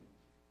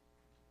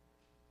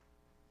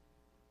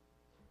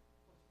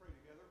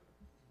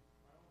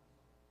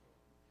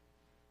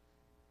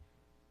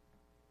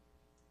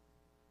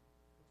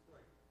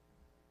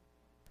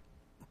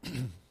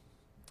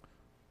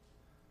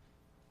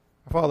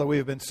Father, we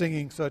have been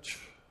singing such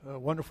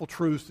wonderful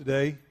truths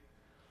today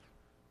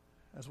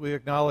as we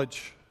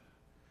acknowledge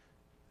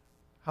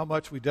how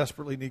much we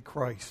desperately need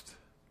Christ.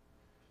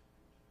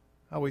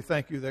 How we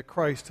thank you that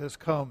Christ has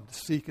come to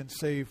seek and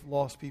save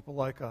lost people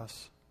like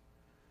us.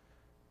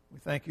 We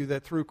thank you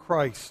that through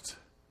Christ,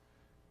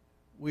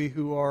 we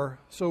who are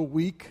so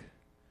weak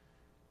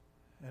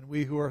and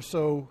we who are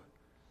so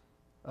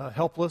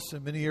helpless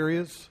in many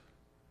areas,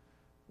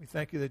 we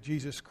thank you that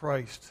Jesus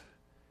Christ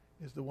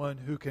is the one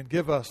who can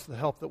give us the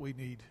help that we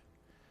need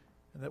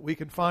and that we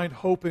can find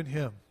hope in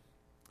Him.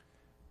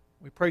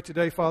 We pray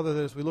today, Father,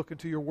 that as we look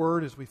into your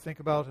word, as we think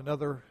about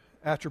another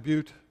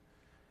attribute,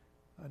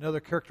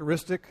 another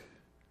characteristic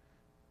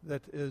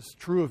that is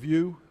true of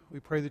you, we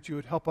pray that you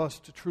would help us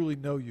to truly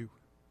know you.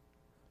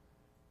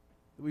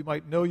 That we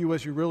might know you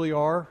as you really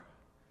are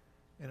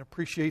and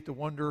appreciate the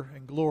wonder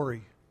and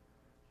glory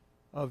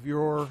of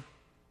your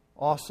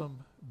awesome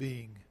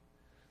being.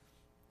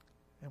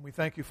 And we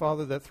thank you,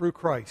 Father, that through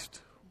Christ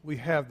we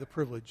have the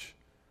privilege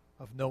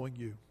of knowing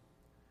you.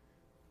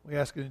 We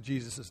ask it in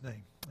Jesus'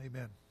 name.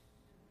 Amen.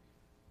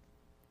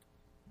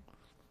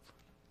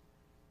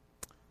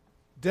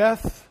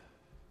 Death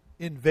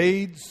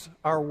invades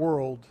our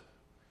world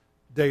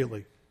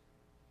daily.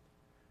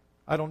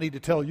 I don't need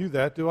to tell you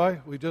that, do I?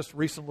 We just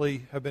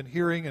recently have been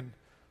hearing and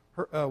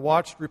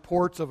watched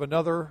reports of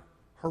another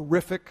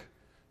horrific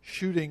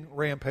shooting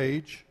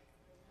rampage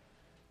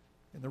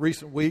in the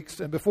recent weeks.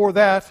 And before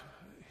that,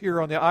 here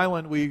on the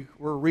island, we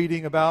were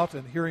reading about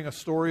and hearing a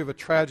story of a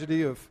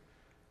tragedy of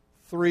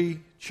 3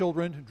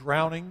 children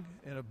drowning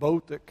in a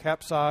boat that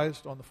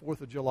capsized on the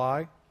 4th of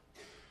July.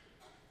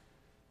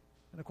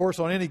 And of course,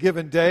 on any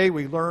given day,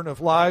 we learn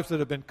of lives that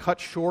have been cut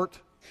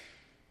short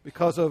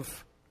because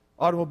of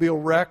automobile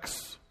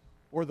wrecks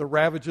or the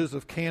ravages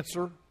of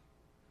cancer.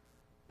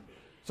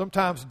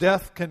 Sometimes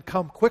death can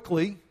come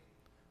quickly,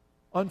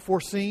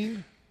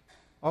 unforeseen,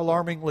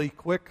 alarmingly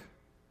quick.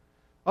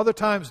 Other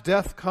times,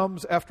 death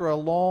comes after a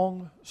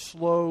long,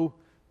 slow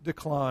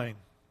decline,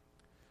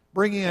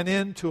 bringing an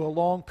end to a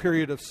long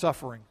period of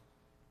suffering.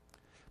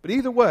 But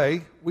either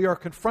way, we are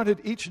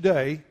confronted each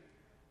day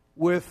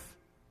with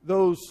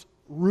those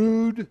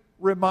rude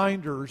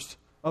reminders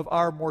of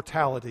our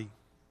mortality.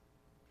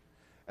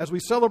 As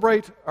we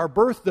celebrate our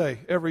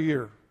birthday every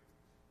year,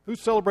 who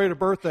celebrated a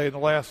birthday in the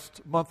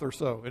last month or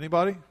so?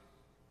 Anybody?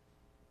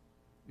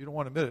 You don't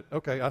want to admit it.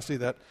 Okay, I see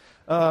that.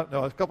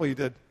 No, a couple of you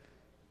did.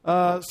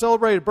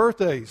 Celebrated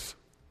birthdays.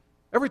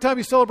 Every time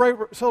you celebrate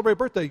a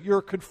birthday,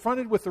 you're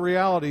confronted with the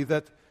reality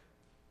that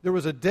there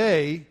was a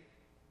day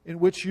in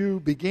which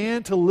you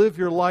began to live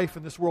your life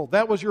in this world.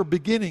 That was your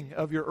beginning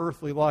of your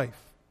earthly life.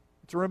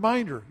 It's a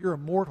reminder you're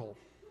immortal.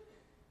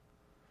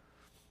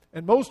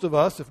 And most of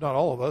us, if not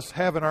all of us,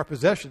 have in our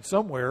possession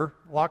somewhere,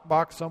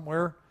 lockbox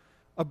somewhere,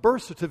 a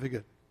birth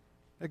certificate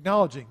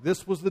acknowledging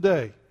this was the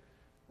day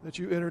that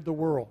you entered the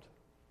world.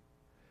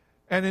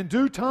 And in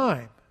due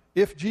time,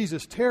 if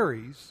Jesus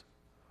tarries,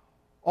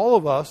 all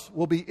of us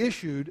will be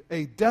issued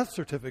a death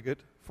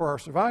certificate for our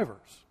survivors.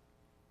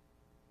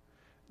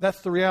 That's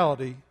the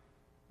reality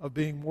of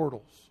being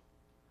mortals.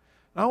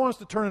 Now I want us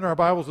to turn in our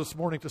Bibles this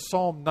morning to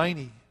Psalm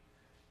 90.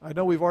 I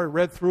know we've already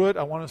read through it.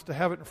 I want us to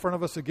have it in front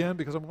of us again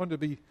because I'm going to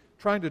be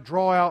trying to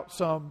draw out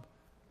some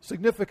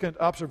significant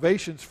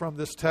observations from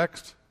this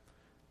text.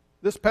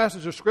 This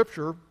passage of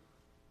Scripture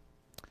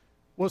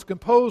was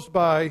composed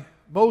by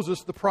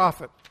Moses the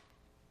prophet.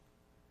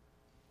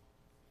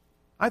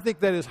 I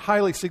think that is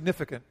highly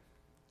significant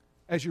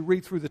as you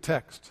read through the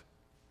text.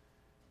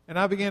 And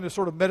I began to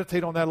sort of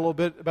meditate on that a little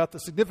bit about the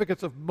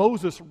significance of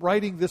Moses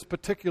writing this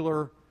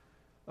particular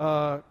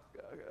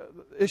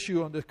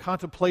issue on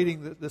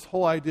contemplating this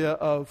whole idea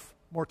of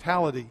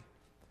mortality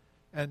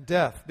and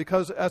death.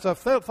 Because as I've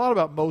thought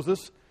about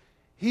Moses,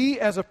 he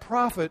as a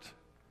prophet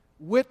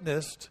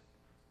witnessed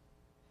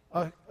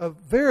a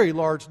very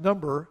large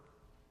number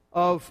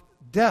of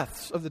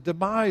deaths, of the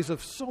demise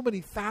of so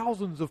many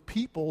thousands of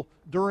people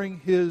during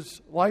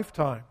his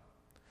lifetime.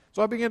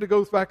 So I began to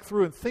go back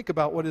through and think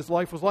about what his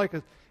life was like.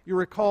 As you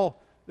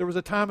recall, there was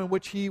a time in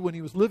which when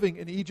he was living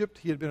in Egypt,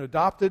 he had been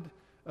adopted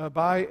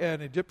by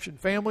an Egyptian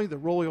family, the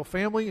royal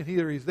family, and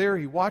he's there,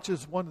 he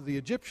watches one of the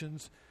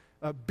Egyptians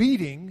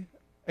beating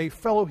a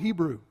fellow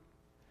Hebrew.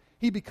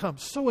 He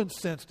becomes so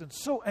incensed and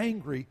so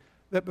angry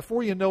that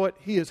before you know it,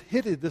 he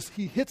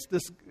hits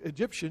this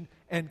Egyptian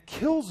and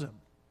kills him,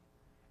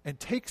 and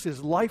takes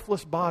his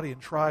lifeless body and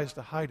tries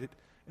to hide it,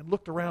 and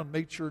looked around,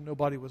 made sure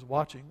nobody was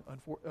watching.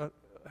 The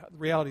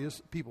reality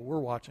is people were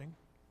watching.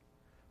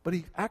 But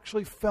he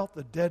actually felt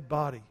the dead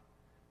body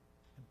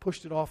and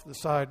pushed it off to the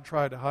side and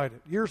tried to hide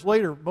it. Years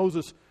later,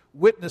 Moses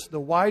witnessed the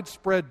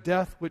widespread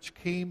death which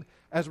came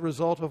as a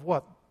result of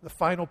what? The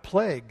final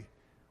plague,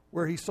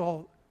 where he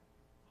saw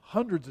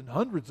hundreds and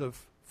hundreds of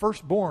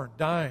firstborn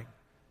dying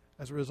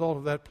as a result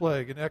of that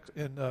plague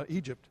in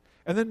Egypt.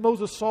 And then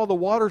Moses saw the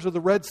waters of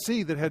the Red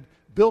Sea that had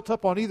built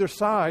up on either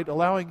side,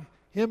 allowing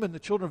him and the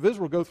children of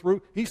Israel to go through.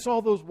 He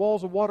saw those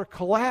walls of water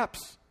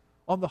collapse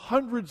on the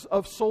hundreds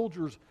of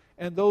soldiers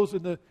and those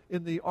in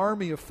the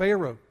army of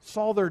Pharaoh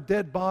saw their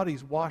dead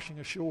bodies washing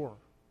ashore.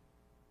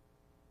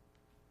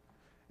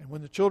 And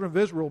when the children of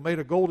Israel made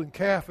a golden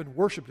calf and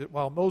worshipped it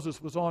while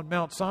Moses was on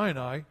Mount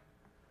Sinai,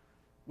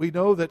 we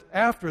know that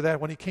after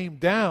that, when he came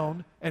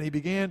down and he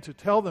began to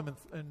tell them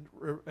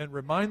and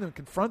remind them,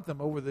 confront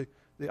them over the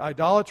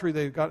idolatry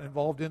they got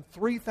involved in,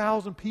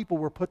 3,000 people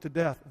were put to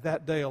death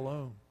that day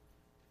alone.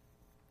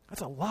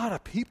 That's a lot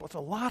of people. It's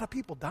a lot of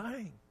people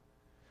dying.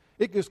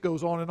 It just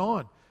goes on and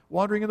on.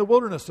 Wandering in the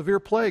wilderness,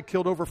 severe plague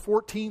killed over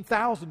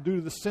 14,000 due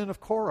to the sin of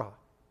Korah.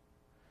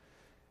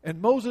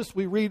 And Moses,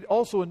 we read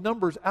also in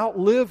Numbers,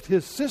 outlived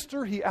his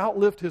sister, he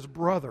outlived his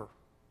brother.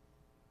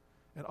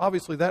 And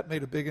obviously that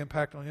made a big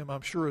impact on him,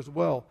 I'm sure, as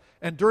well.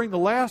 And during the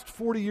last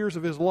 40 years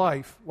of his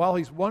life, while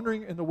he's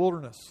wandering in the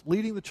wilderness,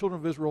 leading the children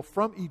of Israel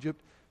from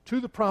Egypt to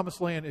the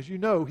Promised Land, as you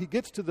know, he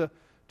gets to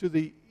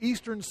the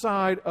eastern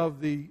side of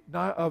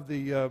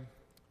that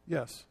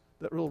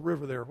little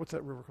river there. What's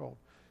that river called?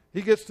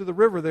 He gets to the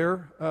river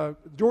there,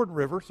 Jordan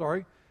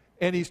River,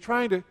 and he's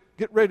trying to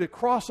get ready to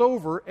cross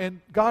over,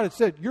 and God had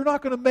said, you're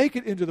not going to make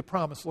it into the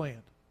Promised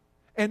Land.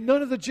 And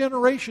none of the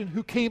generation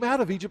who came out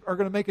of Egypt are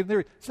going to make it in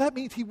there. So that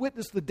means he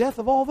witnessed the death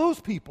of all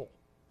those people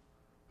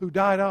who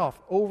died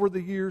off over the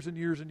years and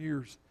years and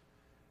years.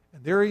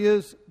 And there he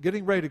is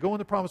getting ready to go in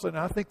the Promised Land.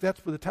 And I think that's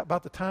for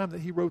about the time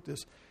that he wrote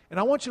this. And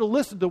I want you to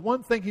listen to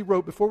one thing he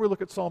wrote before we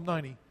look at Psalm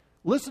 90.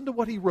 Listen to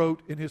what he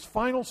wrote in his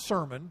final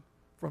sermon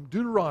from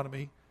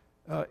Deuteronomy.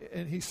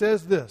 And he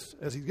says this,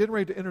 as he's getting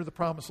ready to enter the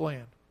Promised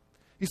Land.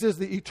 He says,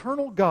 the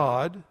eternal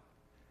God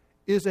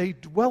is a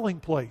dwelling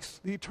place.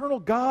 The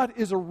eternal God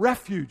is a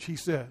refuge, he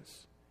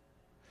says.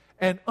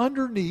 And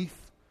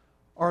underneath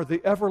are the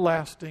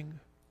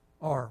everlasting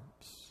arms.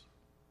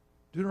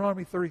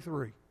 Deuteronomy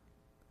 33.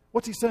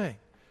 What's he saying?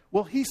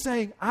 Well, he's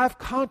saying, I've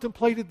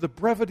contemplated the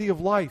brevity of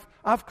life.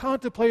 I've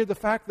contemplated the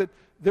fact that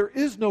there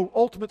is no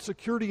ultimate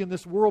security in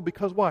this world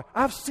because why?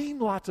 I've seen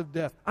lots of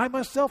death. I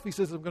myself, he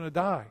says, I'm going to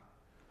die.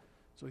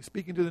 So he's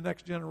speaking to the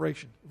next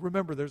generation.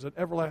 Remember, there's an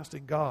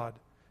everlasting God.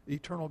 The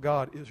eternal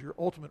God is your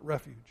ultimate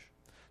refuge.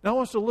 Now I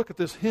want us to look at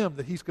this hymn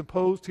that he's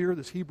composed here,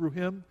 this Hebrew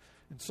hymn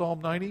in Psalm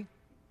 90,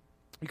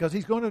 because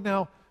he's going to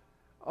now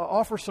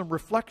offer some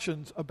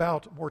reflections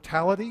about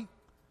mortality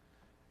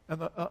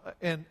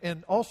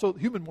and also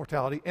human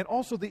mortality, and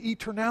also the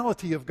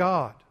eternality of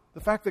God,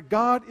 the fact that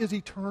God is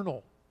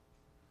eternal.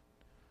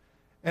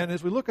 And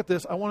as we look at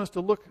this, I want us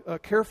to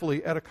look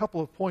carefully at a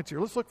couple of points here.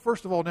 Let's look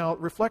first of all now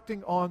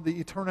reflecting on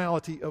the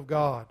eternality of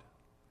God.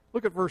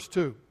 Look at verse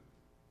 2.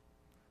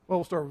 Well,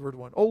 we'll start with verse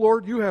 1. O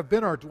Lord, you have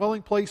been our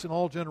dwelling place in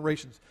all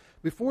generations.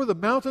 Before the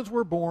mountains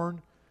were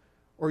born,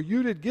 or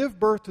you did give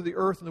birth to the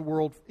earth and the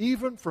world,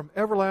 even from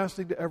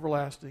everlasting to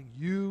everlasting,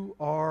 you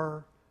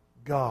are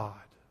God.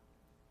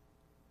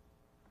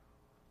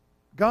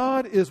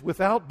 God is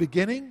without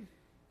beginning,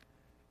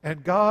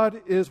 and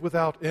God is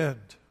without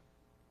end.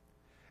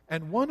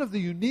 And one of the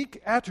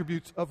unique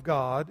attributes of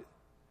God,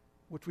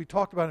 which we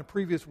talked about in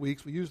previous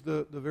weeks, we used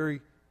the very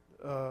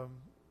the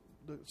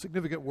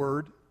significant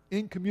word,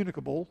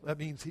 incommunicable. That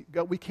means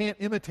we can't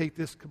imitate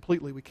this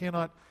completely. We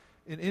cannot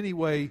in any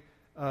way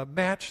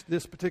match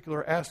this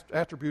particular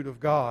attribute of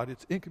God.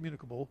 It's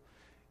incommunicable.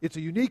 It's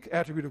a unique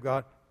attribute of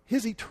God.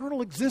 His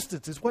eternal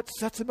existence is what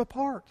sets him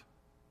apart.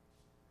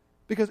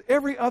 Because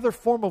every other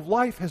form of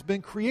life has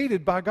been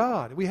created by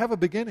God. We have a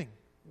beginning.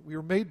 We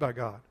were made by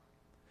God.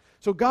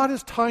 So God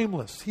is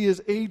timeless. He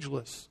is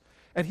ageless.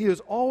 And he has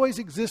always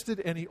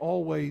existed, and he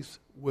always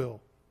will.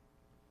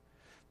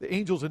 The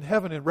angels in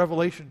heaven in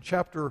Revelation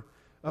chapter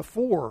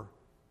 4,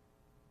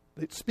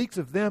 it speaks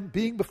of them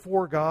being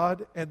before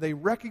God, and they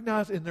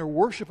recognize in their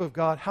worship of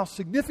God how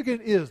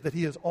significant it is that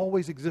he has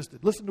always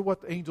existed. Listen to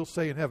what the angels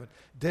say in heaven.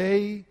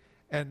 Day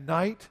and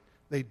night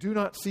they do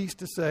not cease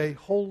to say,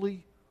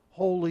 Holy,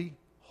 holy,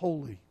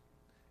 holy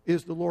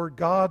is the Lord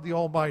God the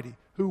Almighty,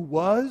 who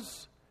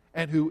was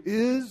and who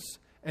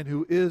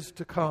is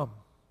to come.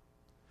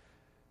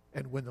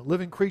 And when the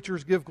living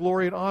creatures give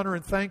glory and honor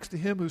and thanks to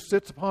him who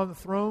sits upon the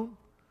throne,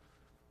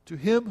 to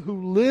him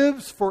who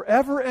lives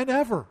forever and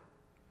ever,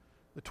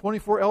 the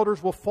 24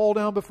 elders will fall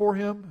down before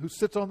him who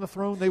sits on the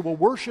throne. They will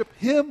worship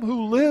him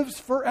who lives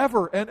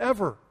forever and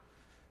ever,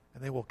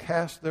 and they will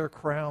cast their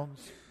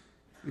crowns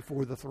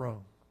before the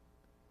throne.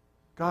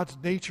 God's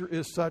nature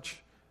is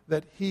such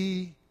that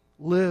he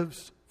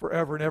lives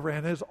forever and ever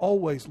and has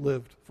always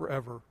lived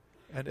forever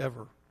and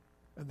ever.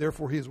 And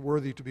therefore he is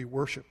worthy to be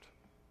worshipped.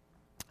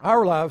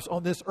 Our lives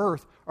on this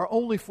earth are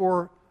only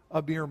for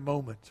a mere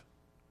moment.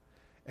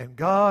 And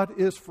God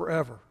is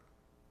forever.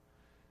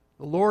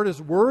 The Lord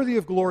is worthy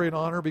of glory and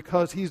honor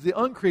because he's the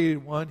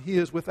uncreated one. He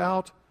is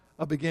without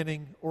a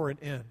beginning or an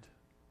end.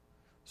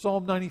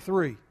 Psalm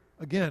 93,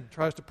 again,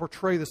 tries to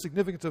portray the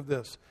significance of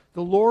this.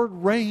 The Lord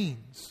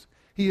reigns.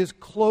 He is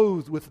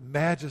clothed with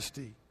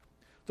majesty.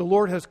 The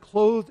Lord has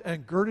clothed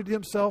and girded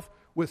himself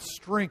with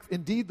strength.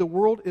 Indeed, the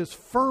world is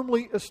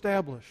firmly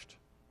established.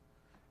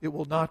 It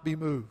will not be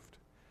moved.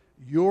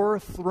 Your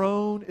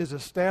throne is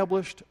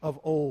established of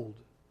old.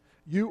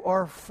 You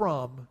are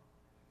from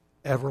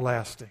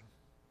everlasting.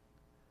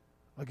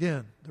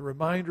 Again, the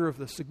reminder of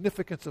the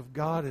significance of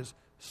God is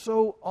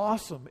so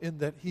awesome in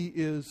that He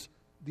is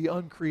the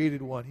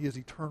uncreated one. He is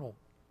eternal.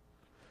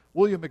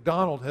 William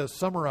MacDonald has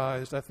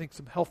summarized, I think,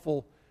 some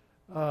helpful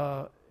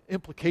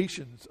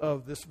implications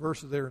of this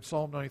verse there in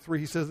Psalm 93.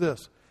 He says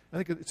this, I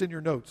think it's in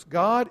your notes.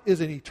 God is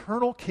an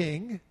eternal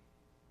king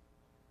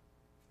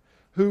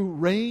who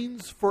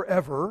reigns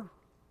forever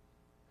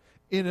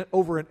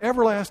over an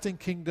everlasting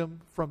kingdom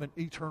from an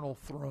eternal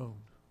throne.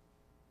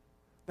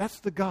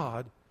 That's the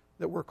God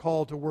that we're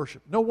called to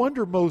worship. No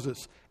wonder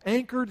Moses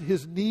anchored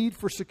his need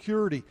for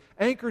security,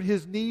 anchored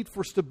his need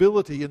for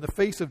stability in the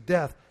face of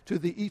death to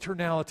the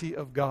eternality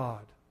of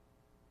God.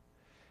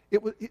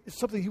 It's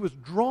something he was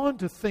drawn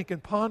to think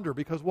and ponder.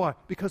 Because why?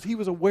 Because he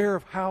was aware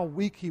of how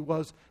weak he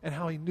was and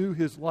how he knew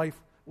his life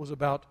was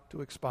about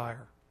to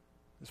expire,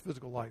 his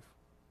physical life.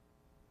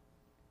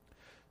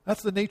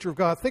 That's the nature of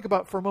God. Think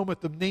about for a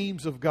moment the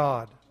names of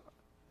God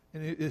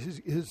and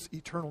his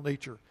eternal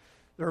nature.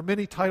 There are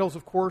many titles,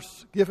 of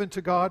course, given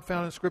to God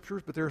found in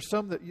Scriptures, but there are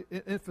some that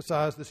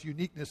emphasize this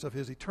uniqueness of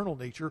his eternal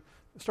nature,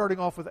 starting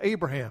off with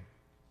Abraham.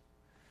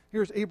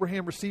 Here's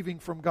Abraham receiving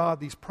from God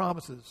these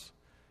promises.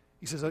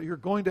 He says, you're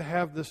going to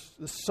have this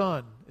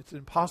son. It's an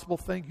impossible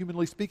thing,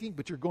 humanly speaking,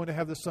 but you're going to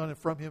have this son, and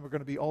from him are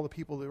going to be all the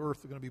people of the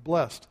earth are going to be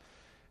blessed.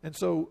 And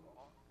so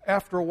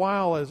after a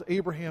while, as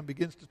Abraham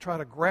begins to try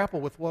to grapple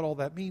with what all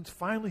that means,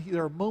 finally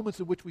there are moments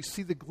in which we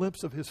see the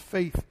glimpse of his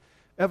faith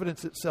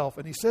evidence itself.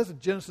 And he says in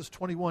Genesis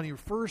 21, he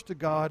refers to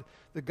God,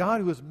 the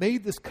God who has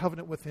made this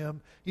covenant with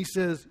him. He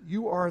says,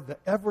 you are the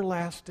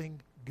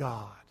everlasting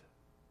God.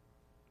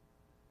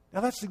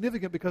 Now that's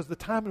significant because the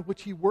time in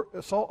which he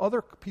saw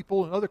other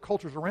people and other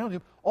cultures around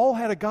him all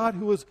had a God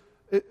who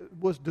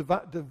was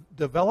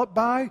developed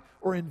by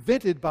or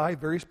invented by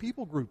various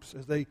people groups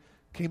as they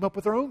came up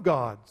with their own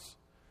gods.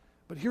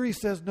 But here he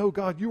says, no,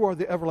 God, you are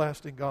the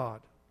everlasting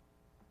God.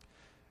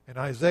 And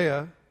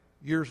Isaiah,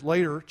 years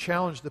later,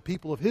 challenged the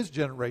people of his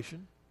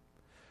generation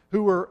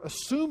who were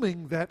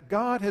assuming that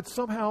God had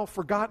somehow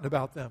forgotten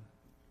about them.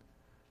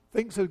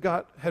 Things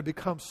had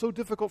become so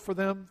difficult for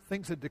them.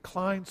 Things had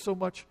declined so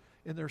much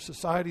in their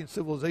society and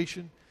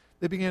civilization.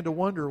 They began to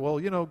wonder, well,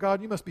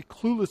 God, you must be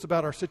clueless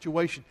about our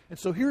situation. And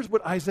so here's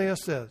what Isaiah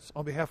says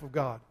on behalf of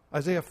God.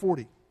 Isaiah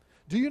 40.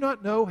 Do you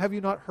not know, have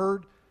you not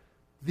heard,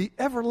 the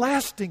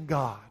everlasting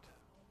God,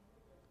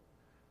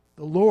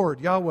 the Lord,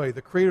 Yahweh,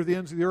 the creator of the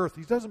ends of the earth,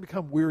 he doesn't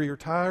become weary or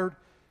tired.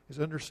 His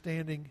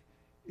understanding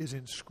is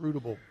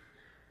inscrutable.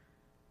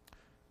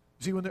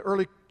 See, when the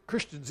early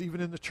Christians,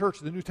 even in the church,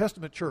 the New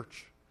Testament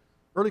church,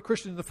 early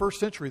Christians in the first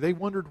century, they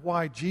wondered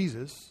why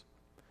Jesus,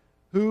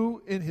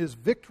 who in his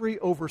victory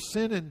over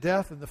sin and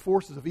death and the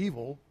forces of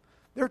evil,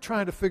 they're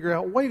trying to figure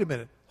out, wait a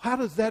minute, how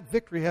does that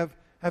victory have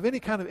any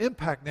kind of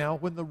impact now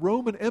when the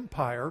Roman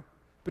Empire,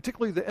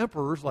 particularly the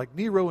emperors like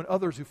Nero and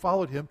others who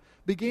followed him,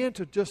 began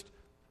to just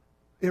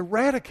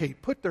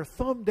eradicate, put their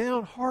thumb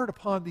down hard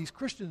upon these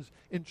Christians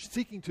in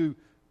seeking to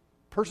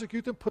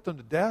persecute them, put them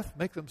to death,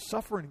 make them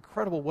suffer in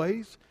incredible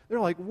ways.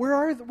 They're like,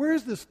 where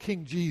is this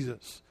King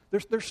Jesus?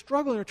 They're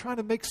struggling. They're trying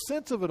to make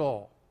sense of it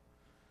all.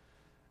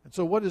 And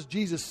so what does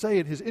Jesus say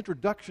in his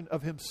introduction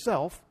of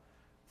himself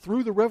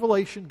through the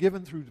revelation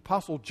given through the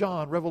Apostle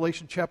John,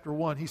 Revelation chapter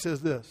 1? He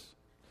says this,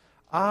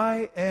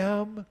 I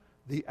am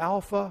the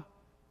Alpha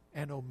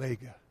and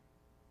Omega.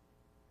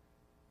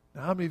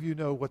 Now, how many of you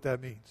know what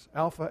that means?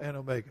 Alpha and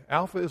Omega.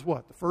 Alpha is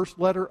what? The first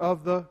letter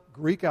of the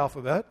Greek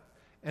alphabet.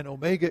 And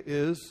Omega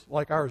is,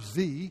 like our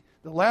Z,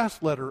 the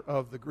last letter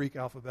of the Greek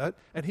alphabet.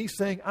 And he's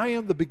saying, I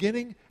am the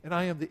beginning and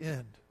I am the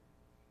end.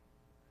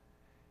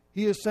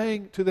 He is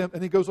saying to them,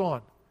 and he goes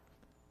on,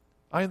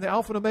 I am the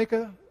Alpha and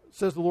Omega,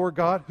 says the Lord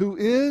God, who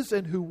is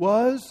and who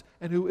was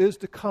and who is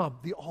to come,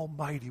 the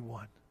Almighty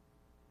One.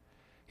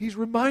 He's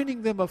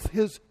reminding them of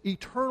his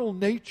eternal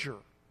nature.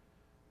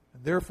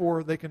 And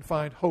therefore, they can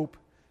find hope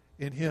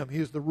in him. He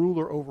is the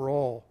ruler over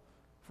all,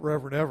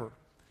 forever and ever.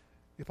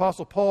 The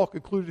Apostle Paul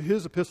concluded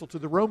his epistle to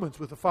the Romans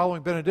with the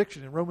following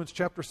benediction in Romans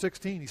chapter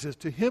 16. He says,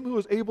 to him who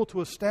is able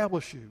to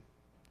establish you,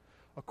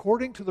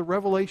 according to the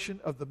revelation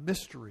of the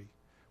mystery,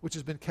 which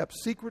has been kept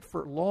secret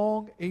for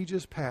long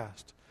ages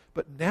past,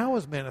 but now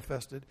is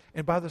manifested,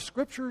 and by the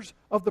scriptures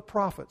of the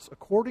prophets,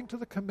 according to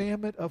the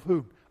commandment of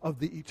whom? Of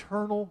the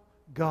eternal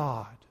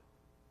God,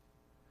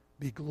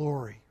 be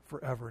glory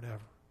forever and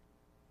ever.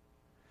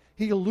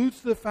 He alludes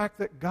to the fact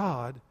that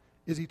God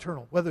is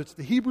eternal. Whether it's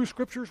the Hebrew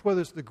Scriptures,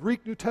 whether it's the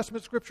Greek New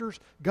Testament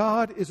Scriptures,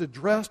 God is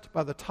addressed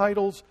by the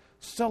titles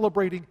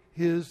celebrating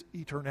his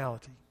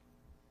eternality.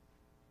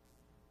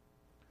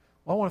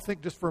 Well, I want to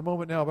think just for a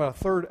moment now about a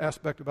third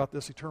aspect about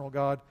this eternal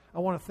God. I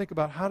want to think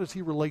about how does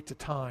he relate to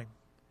time.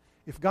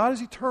 If God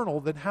is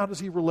eternal, then how does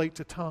he relate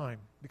to time?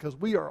 Because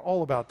we are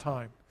all about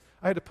time.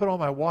 I had to put on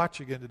my watch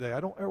again today. I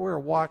don't wear a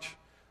watch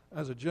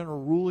as a general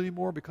rule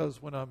anymore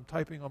because when I'm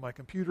typing on my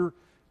computer,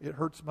 it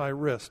hurts my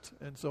wrist.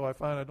 And so I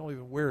find I don't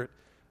even wear it.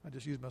 I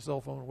just use my cell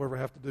phone or whatever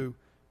I have to do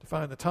to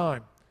find the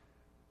time.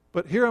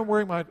 But here I'm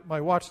wearing my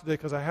watch today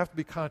because I have to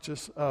be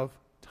conscious of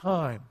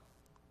time.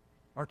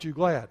 Aren't you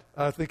glad?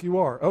 I think you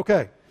are.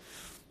 Okay.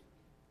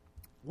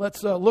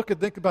 Let's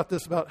think about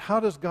this, about how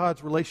does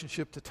God's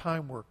relationship to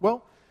time work?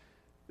 Well,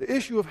 the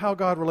issue of how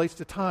God relates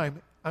to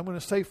time, I'm going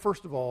to say,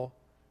 first of all,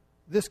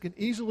 this can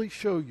easily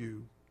show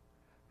you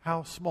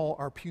how small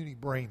our puny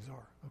brains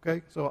are,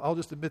 okay? So I'll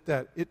just admit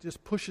that. It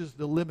just pushes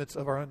the limits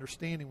of our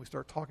understanding. We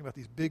start talking about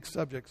these big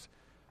subjects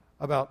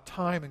about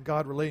time and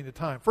God relating to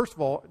time. First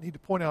of all, I need to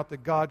point out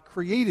that God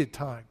created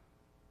time.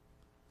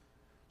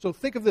 So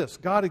think of this.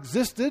 God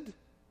existed,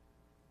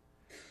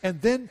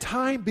 and then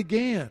time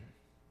began.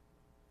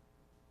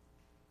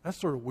 That's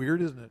sort of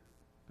weird, isn't it?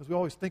 Because we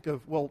always think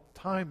of, well,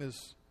 time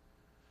is,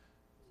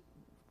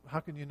 how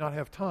can you not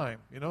have time?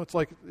 You know, it's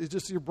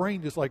just your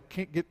brain just like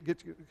can't get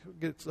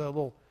its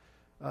little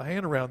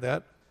hand around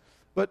that.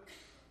 But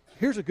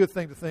here's a good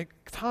thing to think.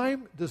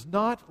 Time does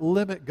not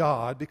limit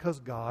God because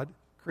God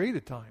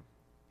created time.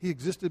 He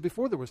existed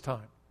before there was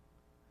time.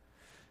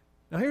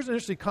 Now here's an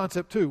interesting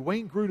concept too.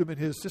 Wayne Grudem, in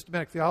his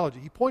systematic theology,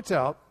 he points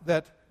out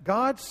that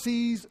God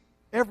sees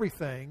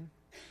everything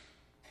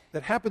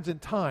that happens in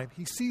time.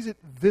 He sees it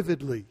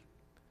vividly.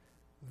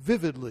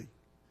 Vividly.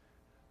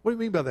 What do you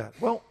mean by that?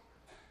 Well,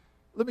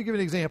 let me give you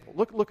an example.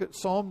 Look at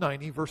Psalm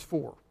 90, verse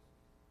 4.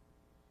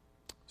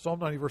 Psalm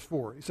 90, verse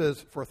 4. He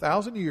says, "For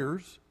 1,000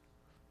 years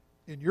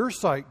in your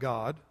sight,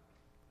 God,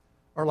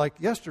 are like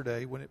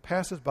yesterday when it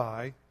passes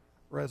by,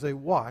 or as a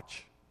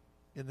watch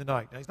in the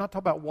night." Now, he's not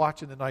talking about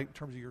watch in the night in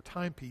terms of your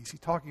timepiece. He's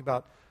talking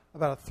about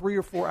a 3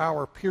 or 4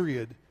 hour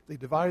period. They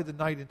divided the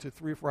night into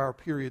 3 or 4 hour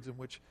periods in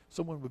which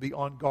someone would be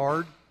on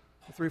guard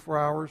for 3 or 4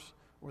 hours,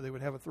 or they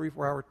would have a 3 or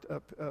 4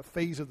 hour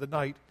phase of the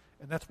night,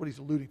 and that's what he's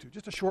alluding to,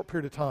 just a short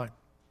period of time.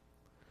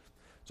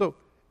 So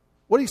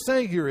what he's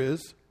saying here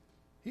is,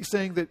 he's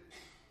saying that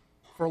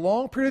for a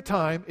long period of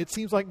time, it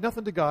seems like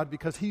nothing to God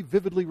because he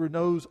vividly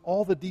knows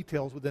all the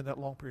details within that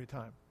long period of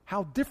time.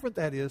 How different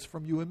that is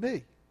from you and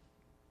me.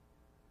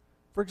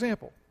 For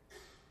example,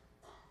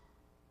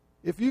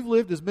 if you've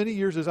lived as many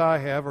years as I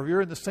have, or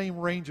you're in the same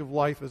range of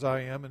life as I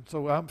am, and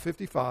so I'm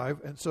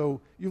 55, and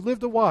so you've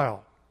lived a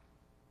while.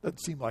 Doesn't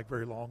seem like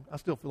very long. I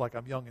still feel like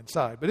I'm young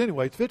inside. But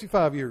anyway, it's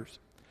 55 years.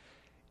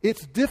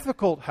 It's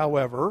difficult,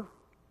 however,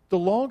 the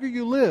longer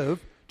you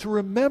live, to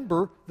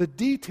remember the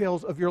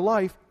details of your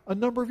life a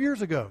number of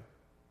years ago.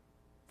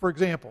 For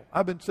example,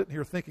 I've been sitting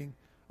here thinking,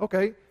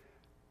 okay,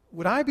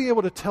 would I be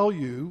able to tell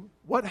you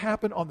what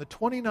happened on the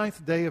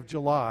 29th day of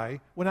July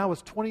when I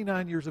was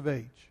 29 years of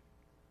age?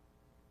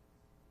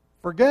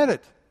 Forget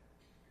it.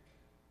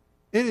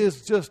 It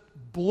is just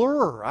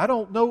blur. I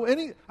don't know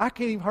I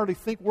can't even hardly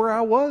think where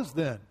I was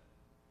then.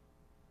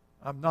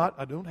 I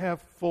don't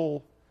have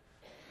full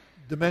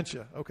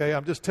dementia, okay?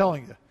 I'm just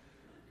telling you.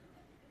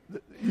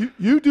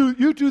 You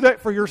do that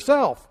for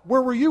yourself.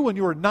 Where were you when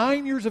you were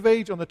 9 years of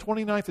age on the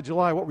 29th of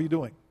July? What were you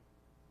doing?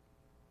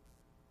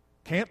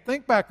 Can't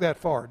think back that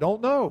far.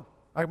 Don't know.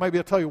 I might be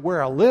able to tell you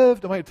where I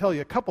lived. I might tell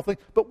you a couple things.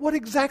 But what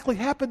exactly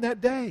happened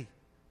that day?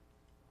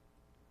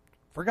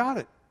 Forgot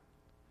it.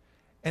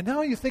 And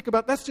now you think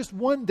about, that's just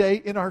one day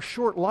in our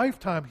short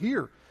lifetime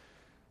here.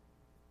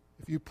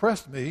 If you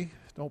pressed me,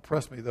 don't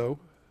press me though.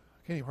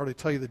 I can't even hardly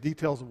tell you the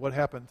details of what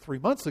happened 3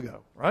 months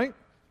ago, right?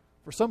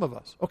 For some of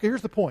us. Okay,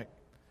 here's the point.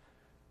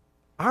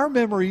 Our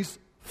memories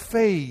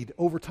fade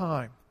over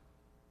time.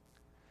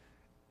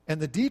 And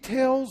the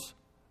details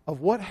of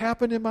what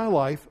happened in my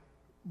life,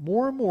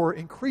 more and more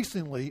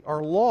increasingly,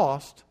 are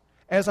lost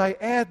as I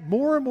add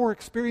more and more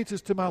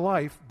experiences to my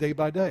life day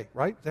by day,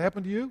 right? Does that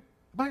happen to you?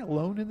 Am I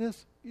alone in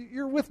this?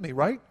 You're with me,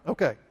 right?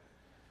 Okay.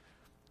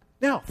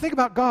 Now, think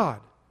about God.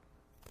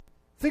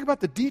 Think about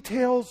the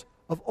details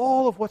of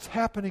all of what's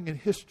happening in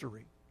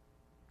history.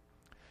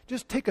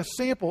 Just take a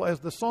sample, as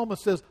the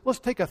psalmist says, let's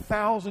take a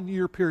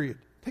 1,000-year period.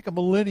 Take a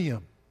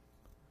millennium.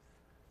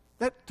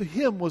 That to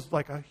him was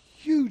like a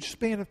huge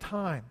span of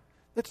time.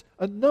 That's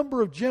a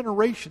number of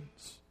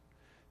generations.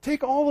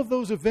 Take all of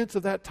those events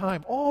of that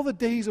time, all the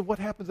days of what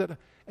happens at,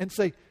 and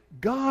say,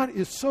 God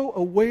is so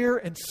aware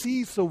and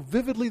sees so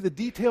vividly the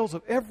details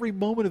of every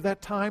moment of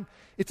that time,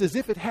 it's as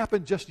if it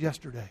happened just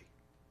yesterday.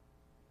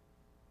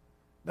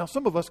 Now,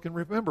 some of us can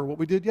remember what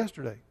we did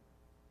yesterday.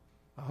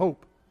 I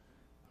hope.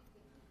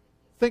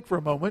 Think for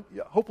a moment.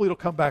 Hopefully it'll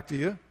come back to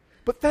you.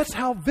 But that's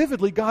how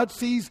vividly God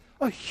sees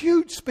a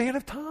huge span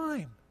of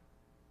time.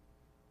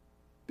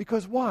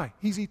 Because why?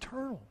 He's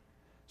eternal.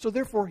 So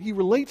therefore, he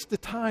relates to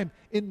time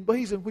in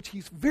ways in which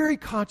he's very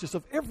conscious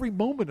of every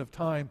moment of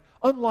time.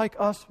 Unlike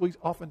us,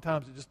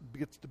 oftentimes it just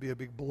gets to be a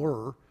big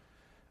blur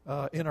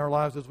in our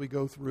lives as we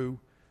go through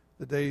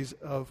the days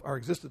of our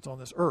existence on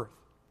this earth.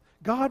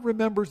 God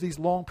remembers these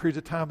long periods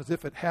of time as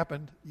if it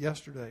happened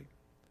yesterday.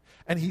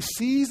 And he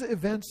sees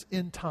events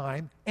in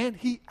time, and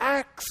he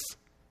acts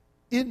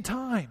in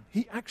time.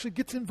 He actually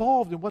gets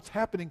involved in what's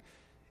happening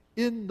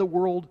in the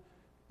world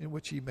in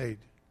which he made.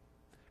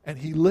 And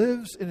he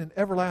lives in an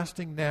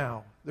everlasting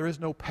now. There is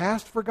no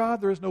past for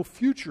God. There is no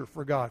future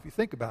for God, if you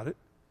think about it,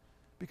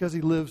 because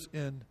he lives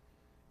in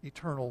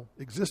eternal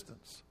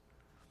existence.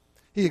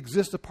 He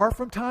exists apart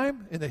from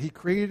time in that he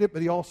created it,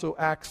 but he also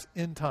acts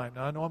in time.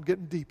 Now, I know I'm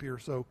getting deep here,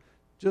 so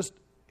just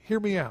hear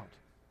me out.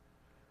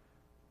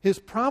 His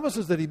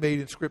promises that he made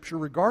in Scripture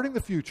regarding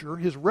the future,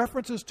 his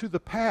references to the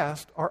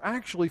past, are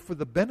actually for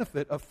the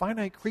benefit of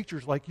finite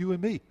creatures like you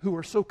and me who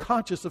are so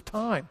conscious of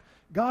time.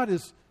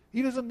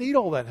 He doesn't need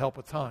all that help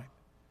with time.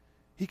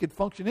 He can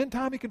function in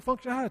time, he can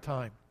function out of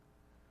time.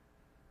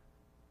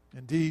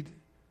 Indeed,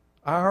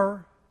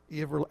 our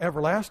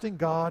everlasting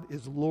God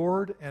is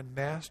Lord and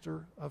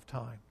Master of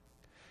time.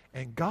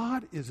 And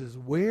God is as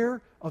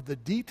aware of the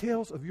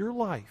details of your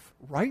life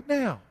right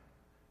now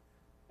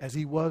as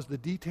he was the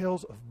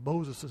details of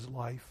Moses'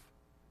 life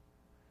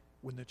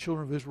when the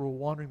children of Israel were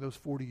wandering those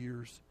 40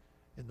 years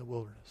in the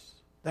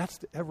wilderness. That's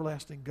the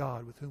everlasting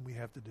God with whom we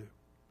have to do.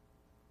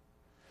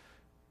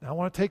 Now I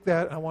want to take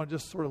that and I want to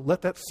just sort of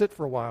let that sit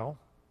for a while.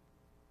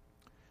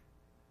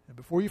 And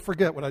before you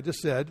forget what I just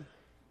said,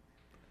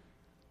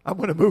 I'm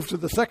going to move to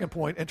the second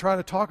point and try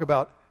to talk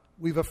about,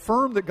 we've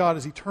affirmed that God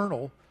is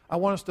eternal. I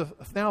want us to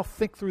now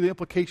think through the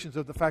implications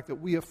of the fact that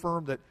we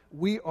affirm that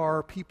we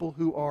are people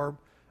who are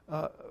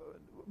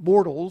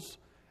mortals,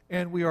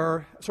 and we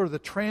are sort of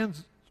the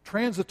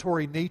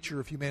transitory nature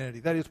of humanity.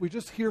 That is, we're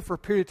just here for a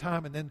period of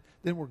time and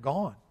then we're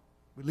gone.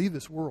 We leave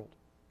this world.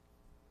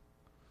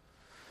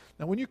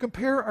 Now, when you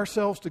compare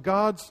ourselves to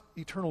God's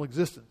eternal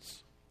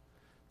existence,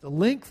 the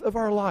length of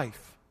our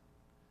life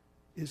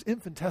is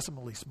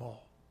infinitesimally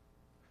small.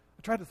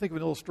 I tried to think of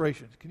an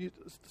illustration.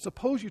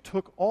 Suppose you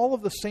took all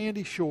of the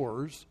sandy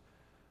shores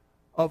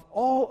of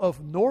all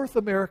of North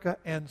America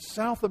and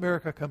South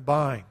America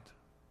combined.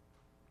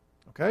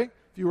 Okay?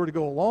 If you were to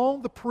go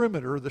along the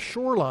perimeter, the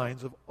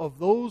shorelines of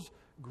those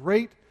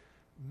great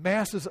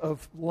masses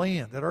of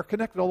land that are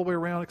connected all the way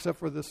around except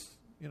for this,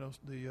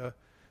 the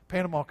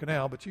Panama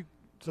Canal, but you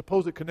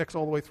suppose it connects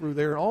all the way through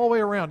there, and all the way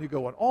around you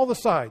go on all the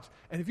sides.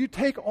 And if you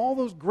take all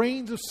those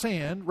grains of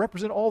sand,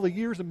 represent all the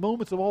years and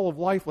moments of all of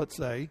life, let's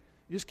say,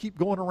 you just keep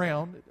going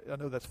around. I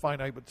know that's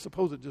finite, but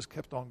suppose it just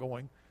kept on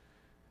going.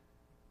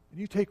 And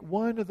you take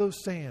one of those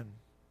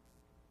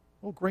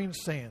little grain of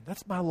sand.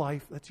 That's my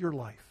life. That's your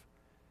life.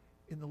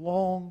 In the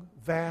long,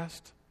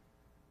 vast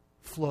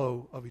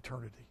flow of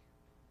eternity.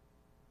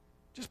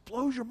 Just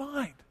blows your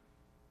mind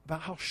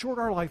about how short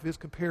our life is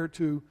compared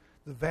to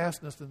the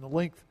vastness and the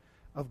length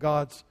of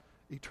God's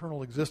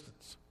eternal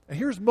existence. And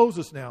here's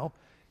Moses now.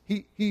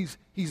 He's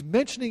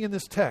mentioning in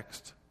this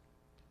text,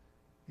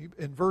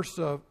 in verse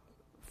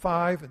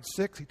 5 and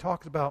 6, he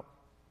talks about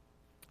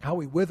how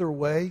we wither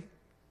away.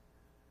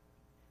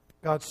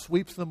 God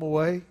sweeps them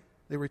away.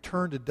 They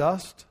return to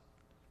dust.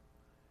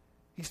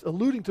 He's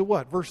alluding to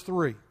what? Verse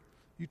 3.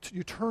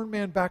 You turn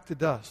man back to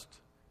dust.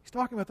 He's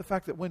talking about the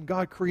fact that when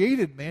God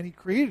created man, he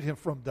created him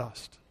from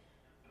dust.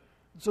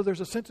 And so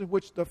there's a sense in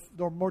which the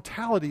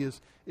mortality is,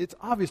 it's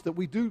obvious that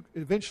we do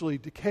eventually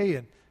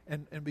decay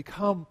and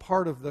become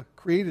part of the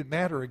created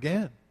matter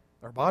again.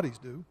 Our bodies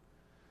do.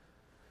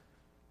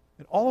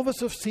 And all of us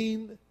have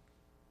seen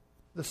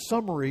the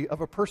summary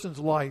of a person's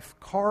life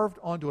carved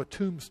onto a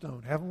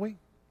tombstone, haven't we?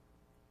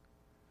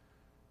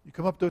 You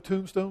come up to a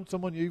tombstone,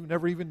 someone you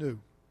never even knew.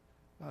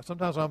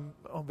 Sometimes I'm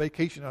on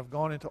vacation. I've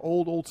gone into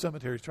old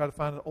cemeteries, try to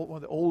find one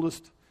of the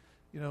oldest,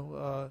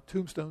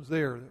 tombstones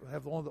there.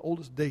 Have one of the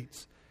oldest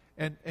dates,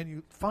 and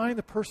you find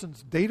the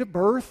person's date of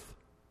birth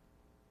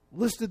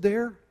listed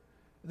there,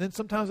 and then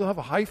sometimes they'll have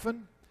a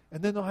hyphen,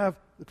 and then they'll have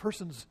the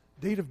person's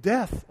date of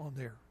death on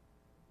there.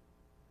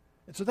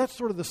 And so that's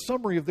sort of the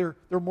summary of their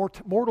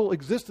mortal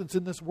existence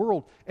in this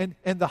world. And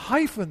the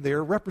hyphen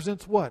there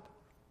represents what?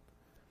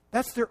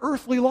 That's their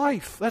earthly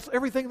life. That's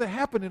everything that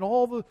happened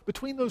in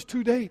between those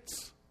two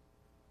dates.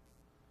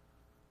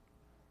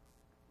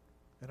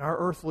 And our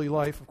earthly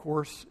life, of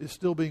course, is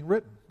still being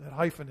written. That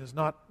hyphen has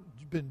not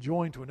been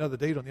joined to another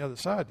date on the other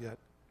side yet.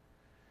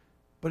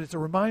 But it's a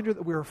reminder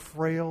that we are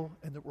frail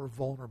and that we're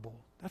vulnerable.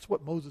 That's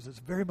what Moses is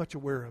very much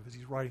aware of as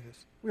he's writing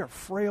this. We are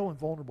frail and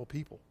vulnerable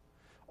people.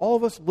 All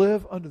of us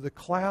live under the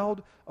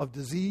cloud of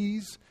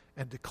disease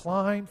and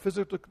decline,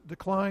 physical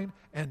decline,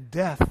 and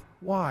death.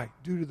 Why?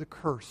 Due to the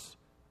curse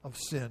of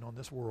sin on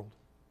this world.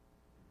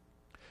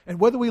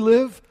 And whether we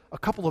live a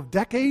couple of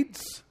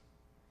decades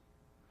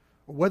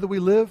or whether we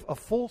live a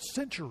full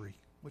century,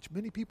 which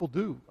many people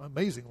do,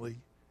 amazingly,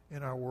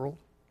 in our world,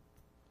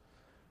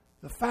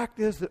 the fact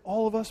is that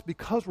all of us,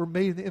 because we're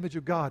made in the image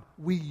of God,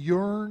 we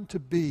yearn to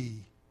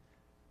be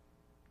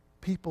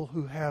people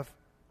who have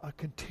a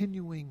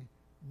continuing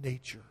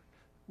nature.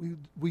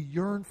 We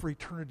yearn for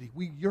eternity.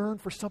 We yearn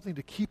for something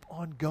to keep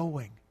on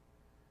going.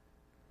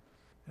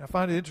 And I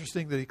find it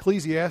interesting that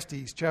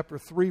Ecclesiastes chapter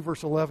 3,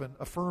 verse 11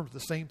 affirms the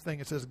same thing.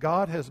 It says,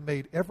 God has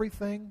made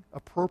everything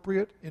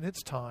appropriate in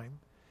its time.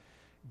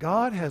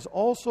 God has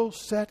also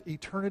set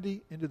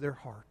eternity into their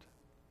heart.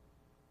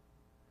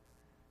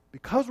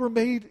 Because we're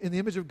made in the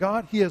image of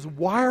God, He has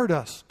wired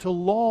us to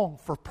long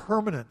for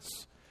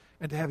permanence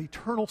and to have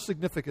eternal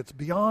significance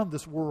beyond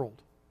this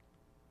world.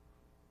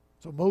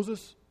 So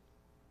Moses,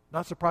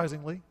 not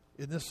surprisingly,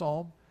 in this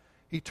psalm,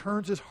 he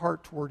turns his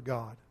heart toward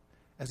God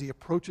as he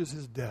approaches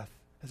his death,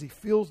 as he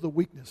feels the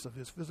weakness of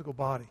his physical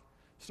body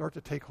start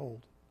to take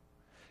hold.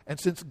 And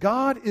since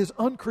God is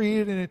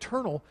uncreated and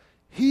eternal,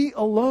 He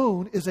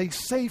alone is a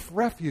safe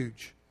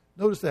refuge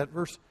Notice that,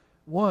 verse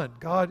 1.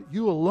 God,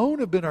 you alone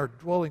have been our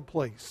dwelling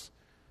place.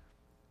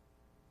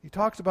 He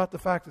talks about the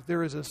fact that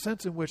there is a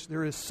sense in which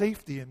there is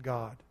safety in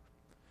God.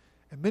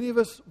 And many of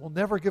us will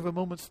never give a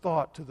moment's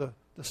thought to the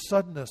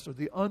suddenness or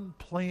the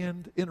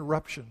unplanned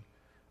interruption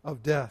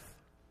of death.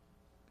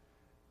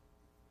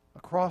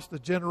 Across the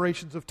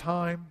generations of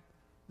time,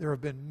 there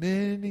have been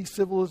many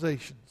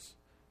civilizations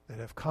that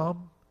have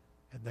come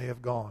and they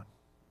have gone.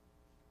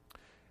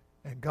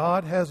 And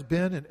God has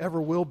been and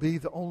ever will be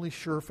the only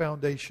sure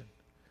foundation.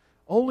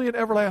 Only an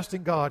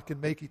everlasting God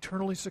can make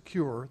eternally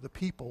secure the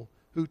people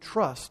who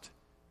trust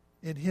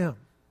in Him.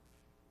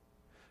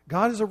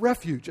 God is a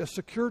refuge, a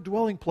secure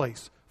dwelling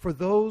place for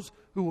those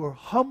who will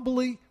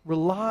humbly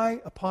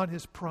rely upon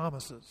His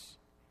promises,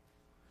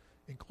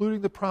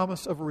 including the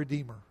promise of a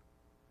Redeemer.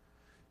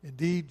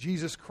 Indeed,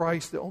 Jesus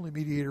Christ, the only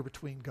mediator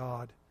between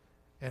God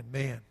and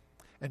man.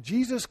 And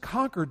Jesus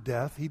conquered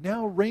death. He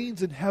now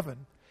reigns in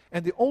heaven.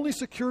 And the only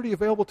security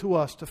available to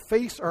us to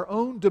face our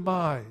own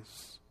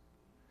demise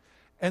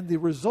and the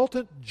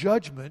resultant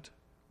judgment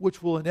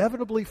which will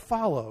inevitably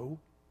follow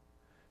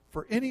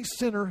for any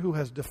sinner who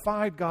has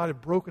defied God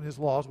and broken His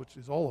laws, which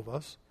is all of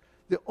us,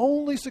 the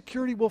only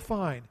security we'll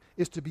find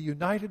is to be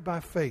united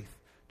by faith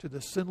to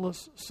the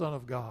sinless Son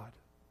of God.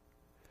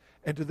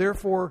 And to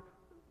therefore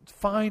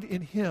find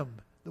in Him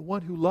the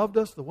one who loved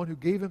us, the one who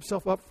gave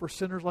Himself up for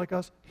sinners like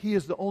us. He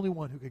is the only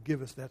one who could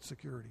give us that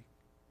security.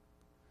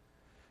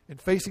 In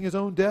facing his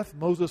own death,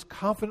 Moses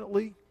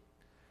confidently,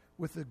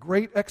 with a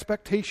great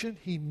expectation,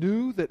 he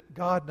knew that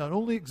God not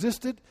only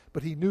existed,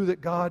 but he knew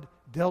that God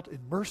dealt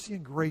in mercy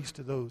and grace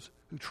to those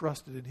who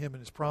trusted in Him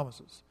and His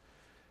promises.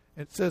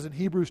 And it says in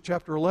Hebrews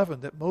chapter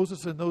 11 that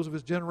Moses and those of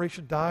his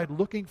generation died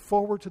looking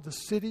forward to the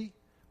city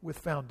with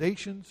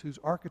foundations whose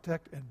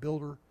architect and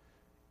builder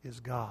is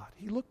God.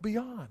 He looked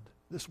beyond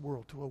this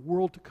world to a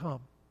world to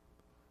come.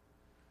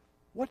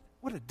 What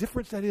a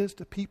difference that is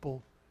to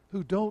people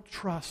who don't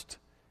trust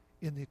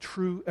in the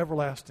true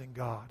everlasting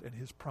God and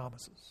His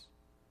promises.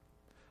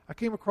 I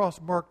came across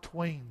Mark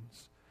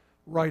Twain's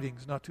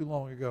writings not too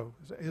long ago.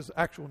 His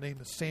actual name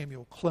is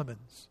Samuel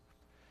Clemens.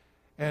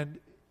 And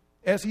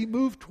as he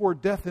moved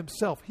toward death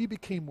himself, he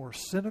became more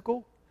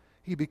cynical.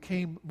 He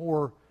became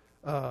more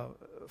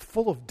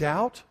full of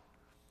doubt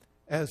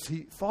as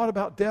he thought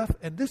about death.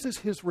 And this is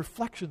his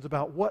reflections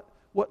about what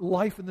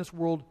life in this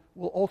world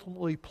will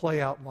ultimately play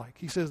out like.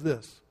 He says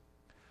this: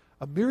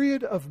 a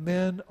myriad of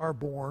men are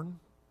born.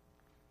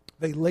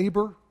 They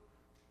labor,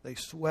 they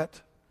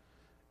sweat,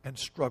 and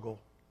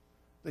struggle.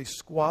 They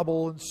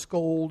squabble and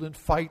scold and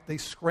fight. They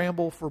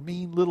scramble for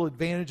mean little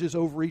advantages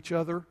over each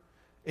other.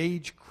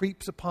 Age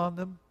creeps upon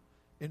them.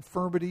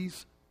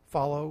 Infirmities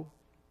follow.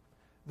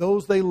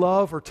 Those they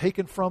love are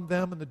taken from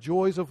them, and the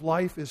joys of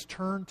life is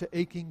turned to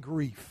aching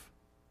grief.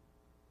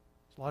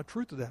 There's a lot of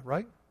truth to that,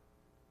 right?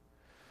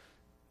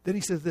 Then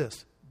he says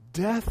this: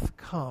 death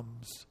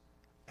comes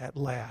at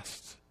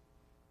last.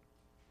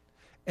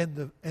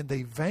 And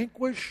they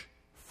vanquish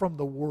from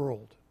the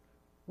world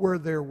where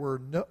they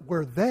were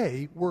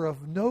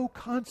of no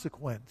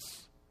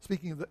consequence.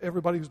 Speaking of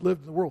everybody who's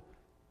lived in the world,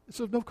 it's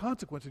of no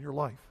consequence in your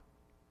life.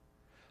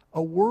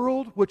 A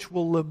world which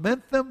will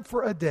lament them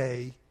for a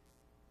day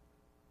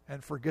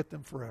and forget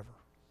them forever.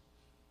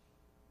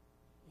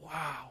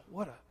 Wow,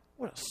 what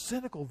a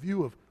cynical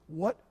view of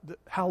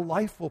how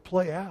life will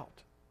play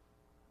out.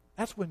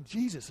 That's when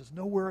Jesus is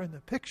nowhere in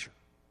the picture.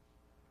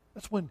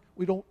 That's when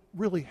we don't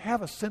really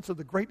have a sense of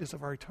the greatness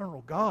of our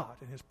eternal God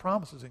and His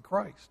promises in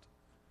Christ.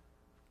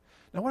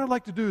 Now, what I'd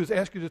like to do is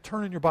ask you to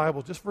turn in your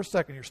Bible just for a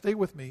second here. Stay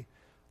with me.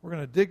 We're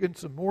going to dig in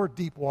some more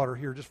deep water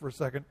here just for a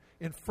second.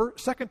 In 2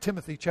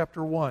 Timothy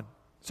chapter 1.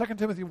 2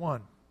 Timothy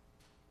 1.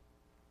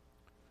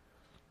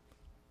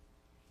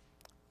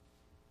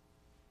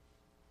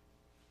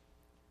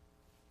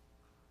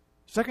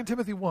 Second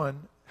Timothy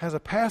 1 has a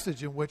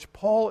passage in which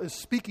Paul is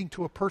speaking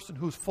to a person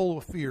who's full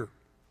of fear.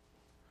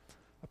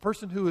 A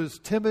person who is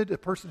timid, a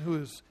person who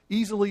is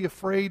easily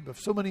afraid of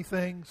so many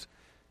things.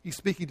 He's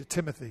speaking to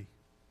Timothy.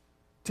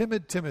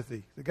 Timid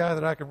Timothy, the guy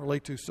that I can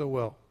relate to so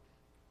well.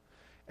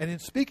 And in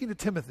speaking to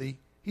Timothy,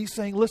 he's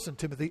saying, listen,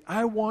 Timothy,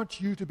 I want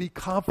you to be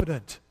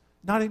confident,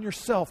 not in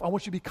yourself. I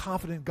want you to be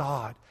confident in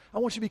God. I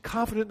want you to be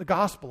confident in the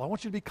gospel. I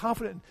want you to be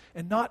confident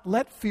and not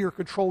let fear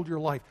control your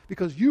life,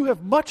 because you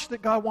have much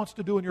that God wants